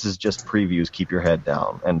 "This is just previews. Keep your head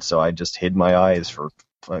down." And so I just hid my eyes for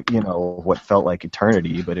what felt like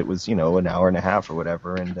eternity, but it was an hour and a half or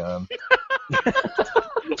whatever. And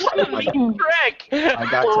What a mean trick! I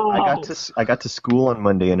got to school on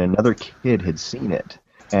Monday, and another kid had seen it.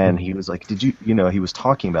 And he was like, "Did you?" He was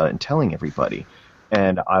talking about it and telling everybody.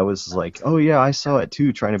 And I was like, "Oh yeah, I saw it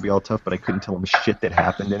too," trying to be all tough, but I couldn't tell him shit that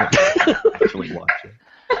happened in it. Actually watch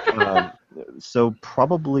it. So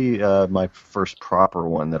probably my first proper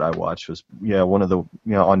one that I watched was one of the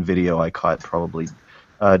on video I caught probably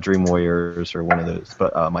Dream Warriors or one of those.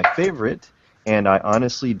 But my favorite, and I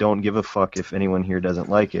honestly don't give a fuck if anyone here doesn't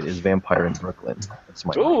like it, is Vampire in Brooklyn. That's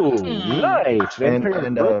my nice. Vampire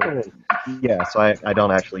in Brooklyn. Yeah, so I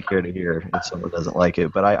don't actually care to hear if someone doesn't like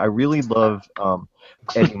it, but I really love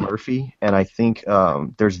Eddie Murphy, and I think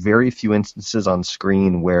there's very few instances on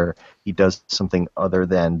screen where he does something other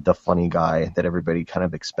than the funny guy that everybody kind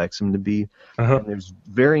of expects him to be. And there's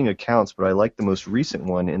varying accounts, but I like the most recent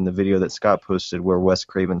one in the video that Scott posted where Wes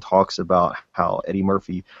Craven talks about how Eddie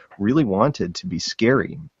Murphy really wanted to be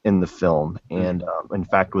scary in the film, and in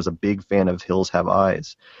fact was a big fan of Hills Have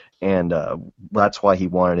Eyes, and that's why he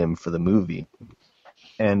wanted him for the movie.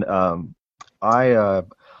 And I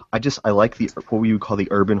like what we would call the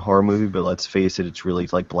urban horror movie, but let's face it, it's really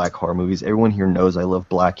like black horror movies. Everyone here knows I love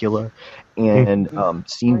Blackula, and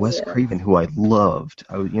seeing Wes Craven, who I loved,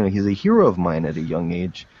 he's a hero of mine at a young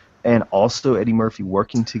age, and also Eddie Murphy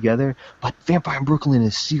working together. But Vampire in Brooklyn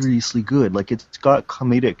is seriously good. Like, it's got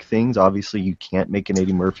comedic things. Obviously, you can't make an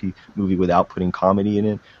Eddie Murphy movie without putting comedy in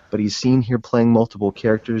it, but he's seen here playing multiple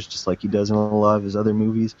characters just like he does in a lot of his other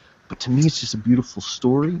movies. But to me, it's just a beautiful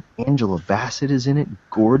story. Angela Bassett is in it,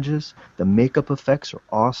 gorgeous. The makeup effects are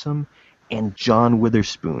awesome. And John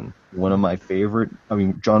Witherspoon, one of my favorite.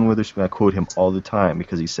 John Witherspoon, I quote him all the time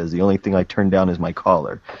because he says, "The only thing I turn down is my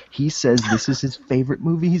collar." He says this is his favorite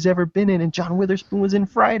movie he's ever been in, and John Witherspoon was in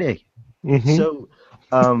Friday. So,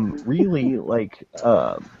 really,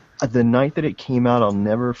 the night that it came out, I'll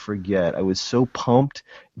never forget. I was so pumped,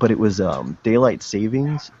 but it was daylight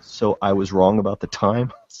savings, so I was wrong about the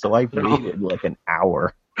time. So I waited like an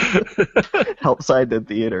hour outside the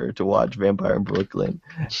theater to watch Vampire in Brooklyn.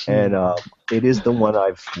 And it is the one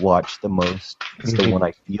I've watched the most. It's the one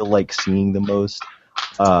I feel like seeing the most.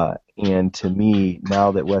 And to me,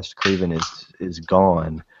 now that Wes Craven is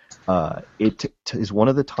gone, it is one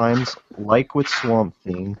of the times, like with Swamp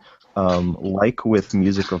Thing, like with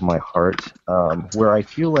Music of My Heart, where I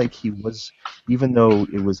feel like he was, even though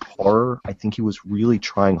it was horror, I think he was really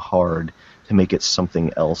trying hard to make it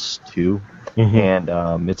something else too. And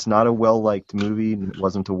it's not a well-liked movie, it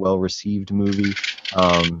wasn't a well-received movie,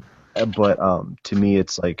 but to me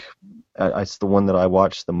it's like it's the one that I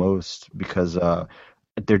watch the most because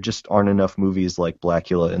there just aren't enough movies like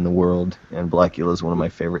Blackula in the world, and Blackula is one of my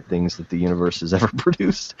favorite things that the universe has ever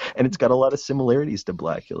produced, and it's got a lot of similarities to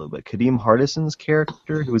Blackula. But Kadeem Hardison's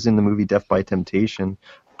character, who was in the movie Death by Temptation,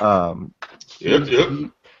 he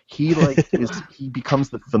becomes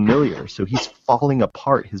the familiar, so he's falling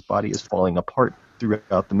apart. His body is falling apart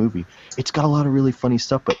throughout the movie. It's got a lot of really funny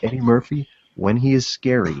stuff, but Eddie Murphy, when he is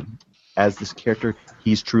scary as this character,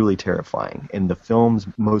 he's truly terrifying. And the film's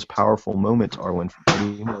most powerful moments are when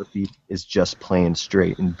Eddie Murphy is just playing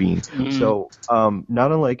straight and being. So,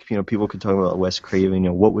 not unlike, people could talk about Wes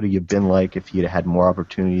Craven, what would he have been like if he had had more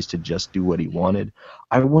opportunities to just do what he wanted?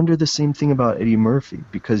 I wonder the same thing about Eddie Murphy,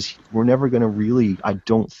 because we're never going to really, I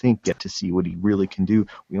don't think, get to see what he really can do.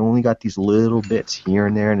 We only got these little bits here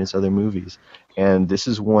and there in his other movies. And this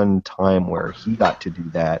is one time where he got to do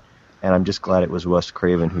that. And I'm just glad it was Wes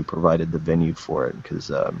Craven who provided the venue for it, because,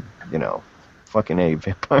 fucking A,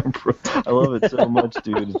 Vampire Pro. I love it so much,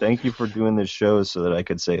 dude. Thank you for doing this show so that I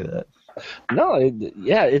could say that. No,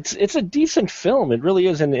 it's a decent film. It really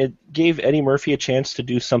is, and it gave Eddie Murphy a chance to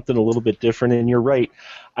do something a little bit different. And you're right.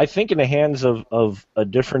 I think in the hands of a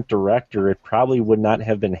different director, it probably would not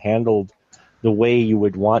have been handled the way you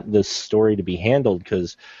would want this story to be handled,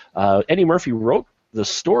 because Eddie Murphy wrote the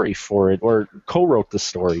story for it, or co-wrote the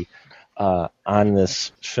story on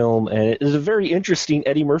this film, and it is a very interesting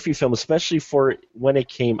Eddie Murphy film, especially for when it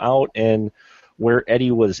came out and where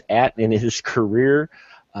Eddie was at in his career.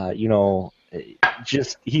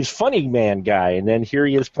 Just he's funny man guy, and then here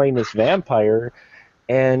he is playing this vampire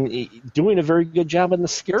and doing a very good job on the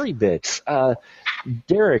scary bits.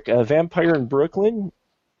 Derek, Vampire in Brooklyn.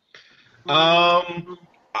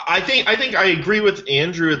 I think I agree with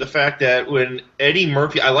Andrew the fact that when Eddie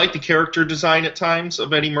Murphy, I like the character design at times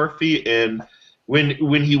of Eddie Murphy, and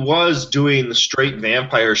when he was doing the straight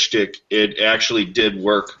vampire shtick, it actually did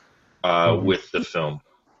work with the film.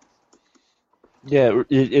 Yeah,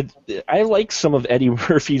 I like some of Eddie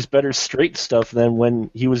Murphy's better straight stuff than when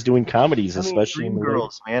he was doing comedies, especially in the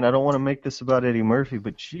Dreamgirls, man. I don't want to make this about Eddie Murphy,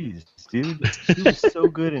 but jeez, dude, he was so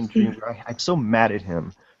good in Dreamgirls. I'm so mad at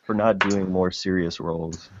him for not doing more serious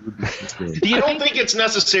roles. He would be so good. I don't think it's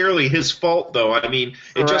necessarily his fault, though. I mean,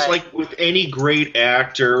 it's just like with any great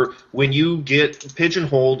actor, when you get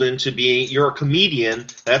pigeonholed into being, you're a comedian,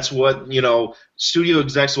 that's what, studio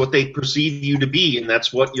execs, what they perceive you to be, and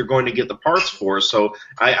that's what you're going to get the parts for. So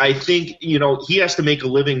I think, he has to make a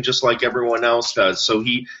living just like everyone else does. So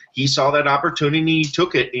he saw that opportunity, he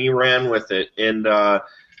took it, and he ran with it. And, I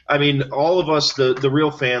mean, all of us, the real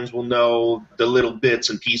fans, will know the little bits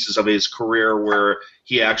and pieces of his career where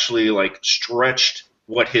he actually stretched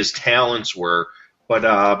what his talents were. But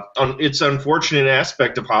it's an unfortunate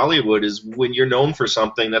aspect of Hollywood is when you're known for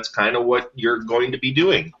something, that's kind of what you're going to be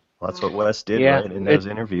doing. Well, that's what Wes did, right? In those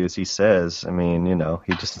interviews, he says. I mean,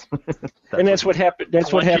 he just. And that's what happened.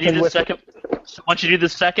 That's what happened with. Once you do the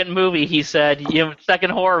second movie, he said,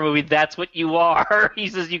 second horror movie, that's what you are. He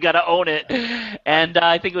says you got to own it, and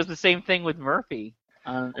I think it was the same thing with Murphy,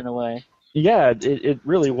 in a way. Yeah, it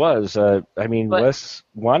really was. I mean, Wes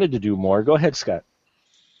wanted to do more. Go ahead, Scott.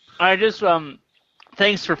 I just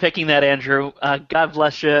thanks for picking that, Andrew. God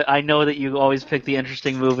bless you. I know that you always pick the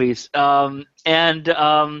interesting movies. That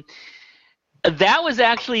was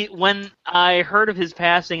actually when I heard of his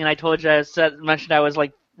passing, and I told you, mentioned I was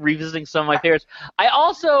revisiting some of my favorites. I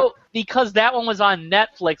also, because that one was on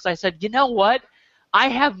Netflix, I said, you know what? I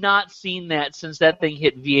have not seen that since that thing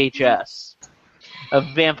hit VHS, of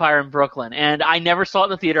Vampire in Brooklyn. And I never saw it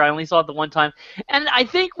in the theater. I only saw it the one time. And I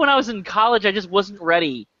think when I was in college, I just wasn't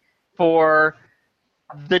ready for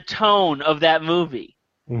the tone of that movie.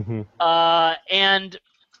 Mm-hmm. And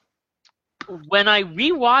when I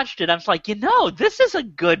rewatched it, I was like, this is a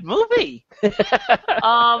good movie.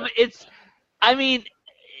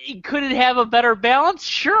 Could it have a better balance?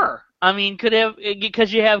 Sure. I mean,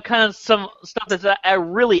 because you have kind of some stuff that's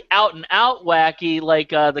really out and out wacky, like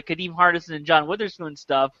the Kadeem Hardison and John Witherspoon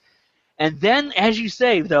stuff. And then, as you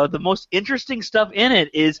say, though, the most interesting stuff in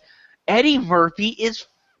it is Eddie Murphy is.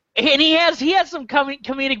 And he has some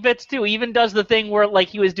comedic bits too. He even does the thing where,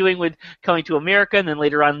 he was doing with Coming to America, and then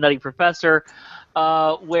later on Nutty Professor,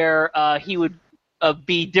 where he would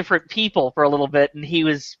be different people for a little bit, and he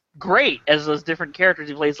was great as those different characters.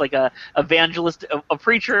 He plays like a evangelist, a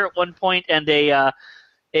preacher at one point, and an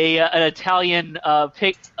Italian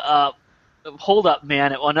hold-up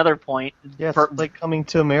man at another point. Yeah, it's like Coming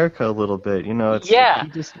to America a little bit.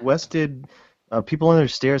 Wes did. People on their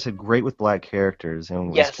stairs had great with black characters,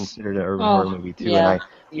 and was considered an urban horror movie too. Yeah.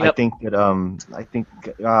 And I think that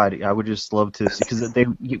God, I would just love to see, because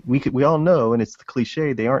we all know, and it's the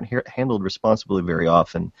cliche, they aren't handled responsibly very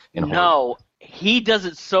often in horror. No, he does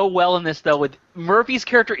it so well in this, though. With Murphy's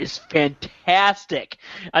character is fantastic.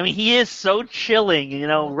 I mean, he is so chilling,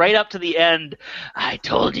 right up to the end. I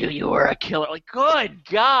told you were a killer. Good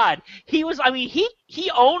God. He was,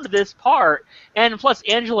 he owned this part. And plus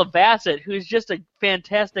Angela Bassett, who's just a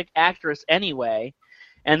fantastic actress anyway.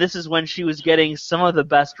 And this is when she was getting some of the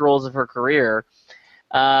best roles of her career.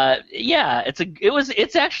 It's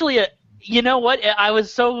actually a. You know what? I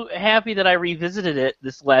was so happy that I revisited it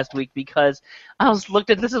this last week, because I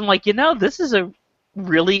looked at this and I'm like, this is a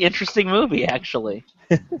really interesting movie, actually.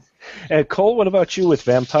 Cole, what about you with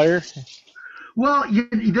Vampire? Well,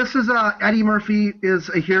 this is Eddie Murphy is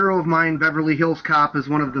a hero of mine. Beverly Hills Cop is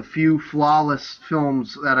one of the few flawless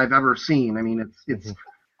films that I've ever seen. I mean, it's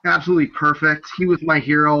absolutely perfect. He was my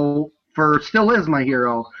hero, still is my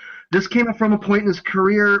hero. This came from a point in his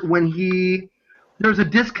career when there's a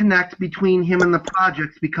disconnect between him and the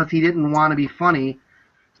projects because he didn't want to be funny.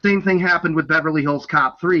 Same thing happened with Beverly Hills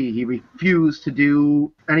Cop 3. He refused to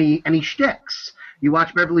do any shticks. You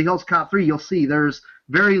watch Beverly Hills Cop 3, you'll see there's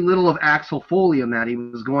very little of Axel Foley in that. He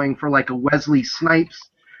was going for a Wesley Snipes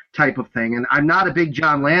type of thing. And I'm not a big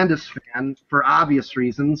John Landis fan for obvious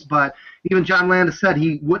reasons, but even John Landis said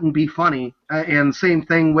he wouldn't be funny. And same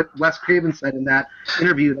thing what Wes Craven said in that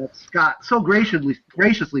interview that Scott so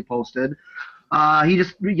graciously posted. He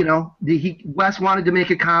just, Wes wanted to make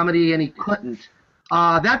a comedy and he couldn't.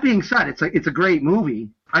 That being said, it's a great movie.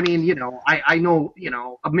 I mean, I know,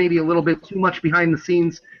 maybe a little bit too much behind the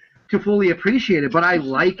scenes to fully appreciate it, but I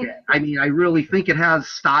like it. I mean, I really think it has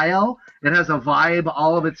style. It has a vibe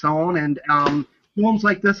all of its own, and films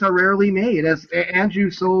like this are rarely made. As Andrew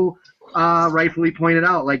so rightfully pointed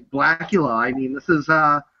out, like Blackula. I mean, this is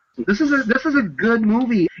a good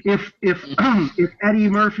movie. If if Eddie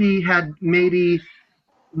Murphy had maybe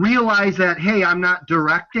realized that, hey, I'm not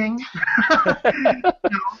directing,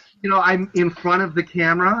 I'm in front of the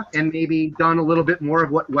camera, and maybe done a little bit more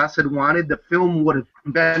of what Wes had wanted, the film would have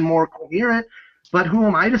been more coherent. But who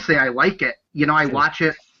am I to say I like it? I watch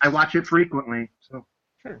it. I watch it frequently. So.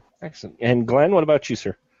 Sure, excellent. And Glenn, what about you,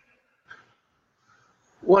 sir?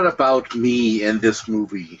 What about me and this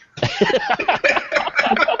movie?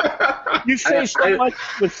 You say so much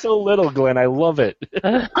with so little, Glenn. I love it.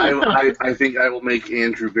 I think I will make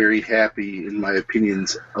Andrew very happy in my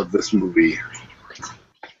opinions of this movie.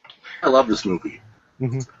 I love this movie.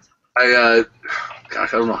 Mm-hmm. I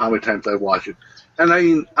don't know how many times I watch it, and I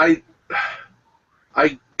mean,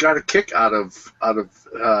 I got a kick out of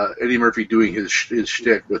Eddie Murphy doing his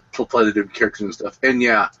shtick with plenty of different characters and stuff. And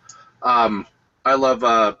yeah, I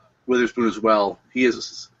love Witherspoon as well. He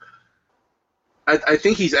is. I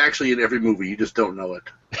think he's actually in every movie. You just don't know it.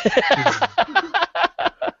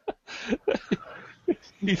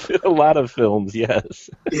 He's in a lot of films, yes.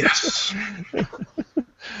 Yes.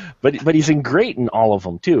 But he's in great in all of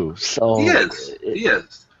them too. So he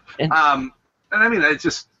is. And I mean, it's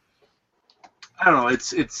just, I don't know.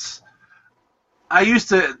 It's. I used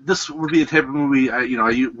to. This would be a type of movie I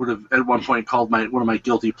would have at one point called one of my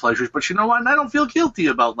guilty pleasures. But you know what? I don't feel guilty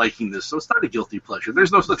about liking this, so it's not a guilty pleasure.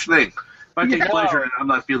 There's no such thing. If I take pleasure in it, I'm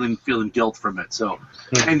not feeling guilt from it. So,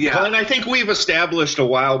 and yeah. Well, and I think we've established a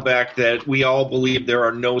while back that we all believe there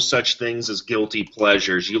are no such things as guilty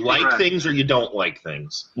pleasures. You like things or you don't like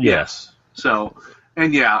things. Yes. So,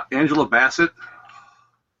 and yeah, Angela Bassett.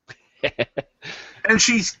 And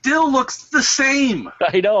she still looks the same.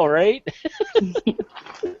 I know, right?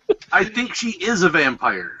 I think she is a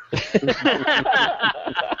vampire.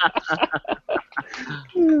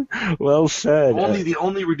 Well said. The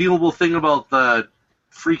only redeemable thing about the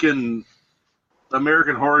freaking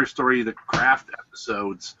American Horror Story, the Craft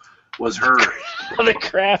episodes, was her. The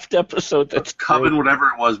Craft episode. That's Coven, whatever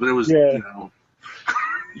it was, but it was,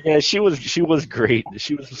 Yeah, she was great.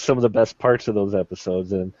 She was some of the best parts of those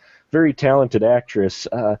episodes, and very talented actress.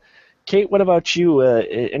 Kate, what about you?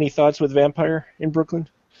 Any thoughts with Vampire in Brooklyn?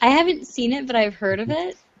 I haven't seen it, but I've heard of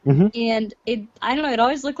it. Mm-hmm. And I don't know, it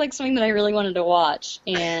always looked like something that I really wanted to watch,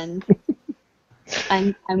 and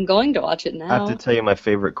I'm going to watch it now. I have to tell you my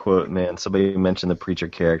favorite quote, man. Somebody mentioned the preacher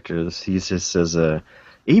characters. He just says,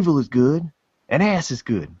 evil is good, and ass is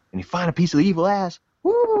good. And you find a piece of evil ass,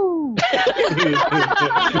 woo! I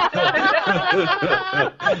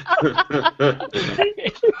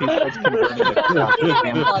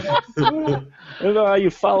don't know how you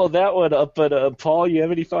follow that one up, but Paul, you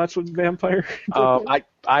have any thoughts with Vampire? I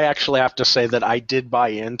actually have to say that I did buy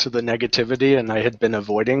into the negativity, and I had been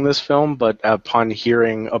avoiding this film, but upon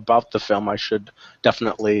hearing about the film, I should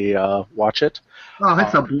definitely watch it. Oh,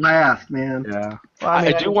 it's a blast, man. Yeah. Well,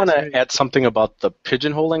 I do want to add something about the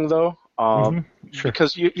pigeonholing, though, Sure.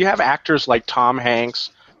 because you have actors like Tom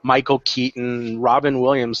Hanks, Michael Keaton, Robin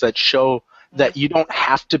Williams that show that you don't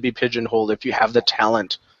have to be pigeonholed if you have the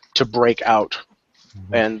talent to break out.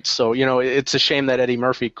 Mm-hmm. And so, it's a shame that Eddie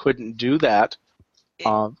Murphy couldn't do that,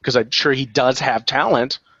 because I'm sure he does have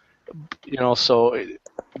talent. So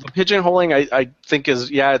the pigeonholing I think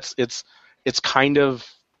is, it's kind of,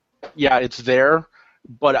 it's there,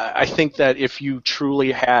 but I think that if you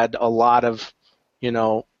truly had a lot of,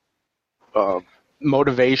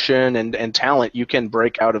 motivation and talent, you can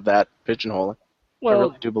break out of that pigeonholing. Well, I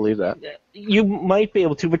really do believe that. You might be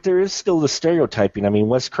able to, but there is still the stereotyping. I mean,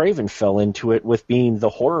 Wes Craven fell into it with being the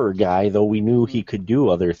horror guy, though we knew he could do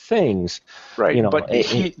other things. Right, but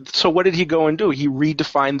so what did he go and do? He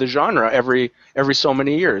redefined the genre every so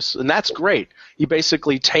many years, and that's great. You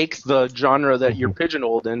basically take the genre that you're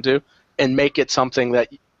pigeonholed into and make it something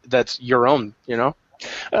that's your own,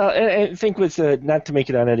 I think with, not to make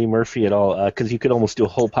it on Eddie Murphy at all, because you could almost do a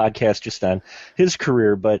whole podcast just on his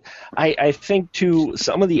career, but I think, too,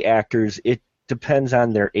 some of the actors, it depends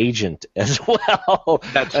on their agent as well.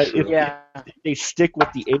 That's true. If they stick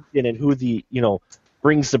with the agent and who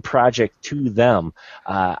brings the project to them.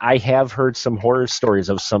 I have heard some horror stories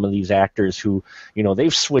of some of these actors who,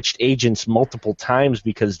 they've switched agents multiple times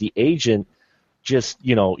because the agent just,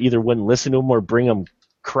 either wouldn't listen to them or bring them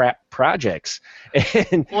crap projects.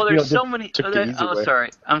 And, there's so many.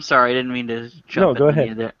 Sorry, I'm sorry, I didn't mean to jump. No, go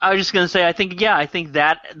ahead. There. I was just going to say, I think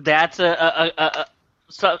that's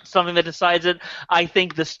something that decides it. I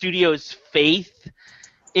think the studio's faith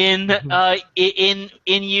in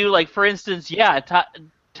you, like for instance,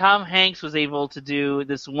 Tom Hanks was able to do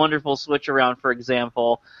this wonderful switch around, for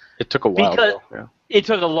example. It took a while. it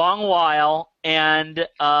took a long while, and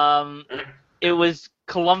it was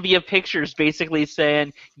Columbia Pictures basically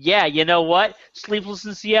saying, yeah, you know what? Sleepless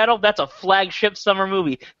in Seattle, that's a flagship summer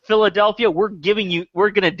movie. Philadelphia, we're going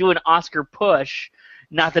to do an Oscar push.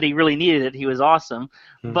 Not that he really needed it. He was awesome.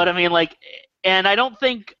 But, I mean, like, and I don't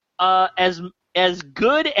think as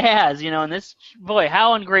good as, and this, boy,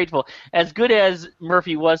 how ungrateful, as good as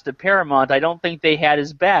Murphy was to Paramount, I don't think they had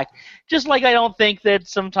his back. Just like I don't think that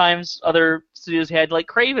sometimes other studios had, like,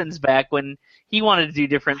 Craven's back when he wanted to do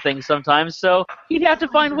different things sometimes, so he'd have to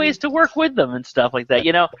find ways to work with them and stuff like that,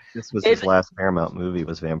 This was his last Paramount movie,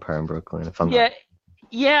 was Vampire in Brooklyn, if I'm not...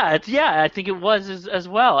 Yeah, I think it was as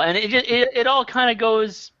well. And it all kind of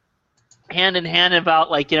goes hand in hand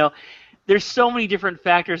about, like, there's so many different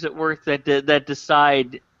factors at work that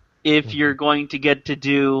decide if you're going to get to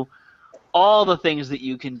do all the things that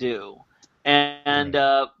you can do. And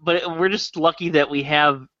but we're just lucky that we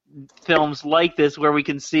have films like this where we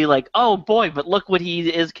can see, like, oh boy, but look what he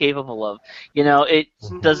is capable of. It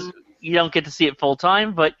does. You don't get to see it full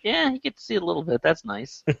time, but yeah, you get to see it a little bit. That's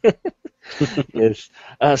nice. Yes.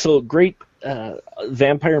 So great.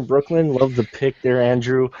 Vampire in Brooklyn, love the pick there,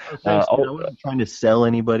 Andrew. I wasn't trying to sell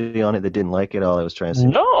anybody on it that didn't like it. All I was trying to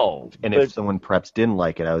say, if someone perhaps didn't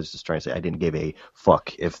like it, I was just trying to say I didn't give a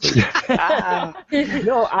fuck if they.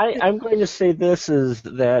 No, I'm going to say this is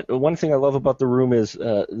that one thing I love about the room is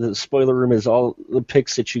the spoiler room is all the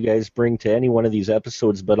picks that you guys bring to any one of these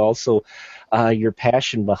episodes, but also your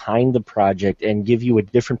passion behind the project and give you a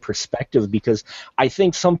different perspective, because I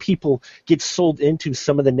think some people get sold into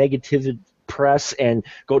some of the negativity press and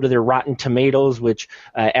go to their Rotten Tomatoes, which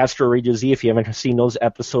Astro Radio Z, if you haven't seen those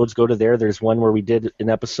episodes, go to there. There's one where we did an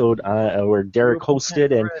episode where Derek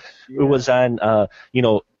hosted, and it was on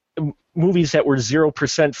movies that were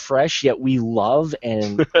 0% fresh, yet we love,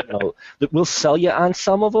 and we'll sell you on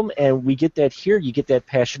some of them, and we get that here. You get that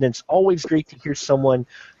passion, and it's always great to hear someone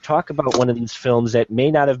talk about one of these films that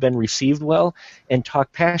may not have been received well and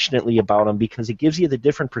talk passionately about them, because it gives you the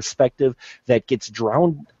different perspective that gets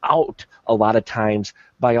drowned out a lot of times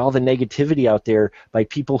by all the negativity out there, by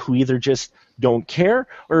people who either just don't care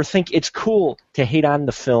or think it's cool to hate on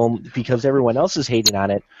the film because everyone else is hating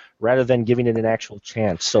on it, rather than giving it an actual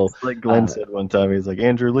chance. So, like Glenn said one time, he's like,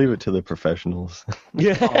 Andrew, leave it to the professionals.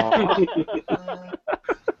 Yeah.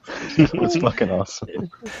 It's fucking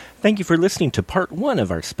awesome. Thank you for listening to part 1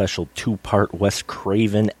 of our special 2-part Wes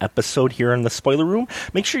Craven episode here in the Spoiler Room.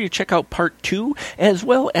 Make sure you check out part 2, as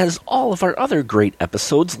well as all of our other great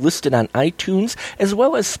episodes listed on iTunes, as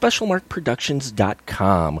well as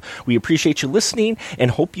specialmarkproductions.com. We appreciate you listening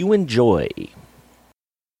and hope you enjoy.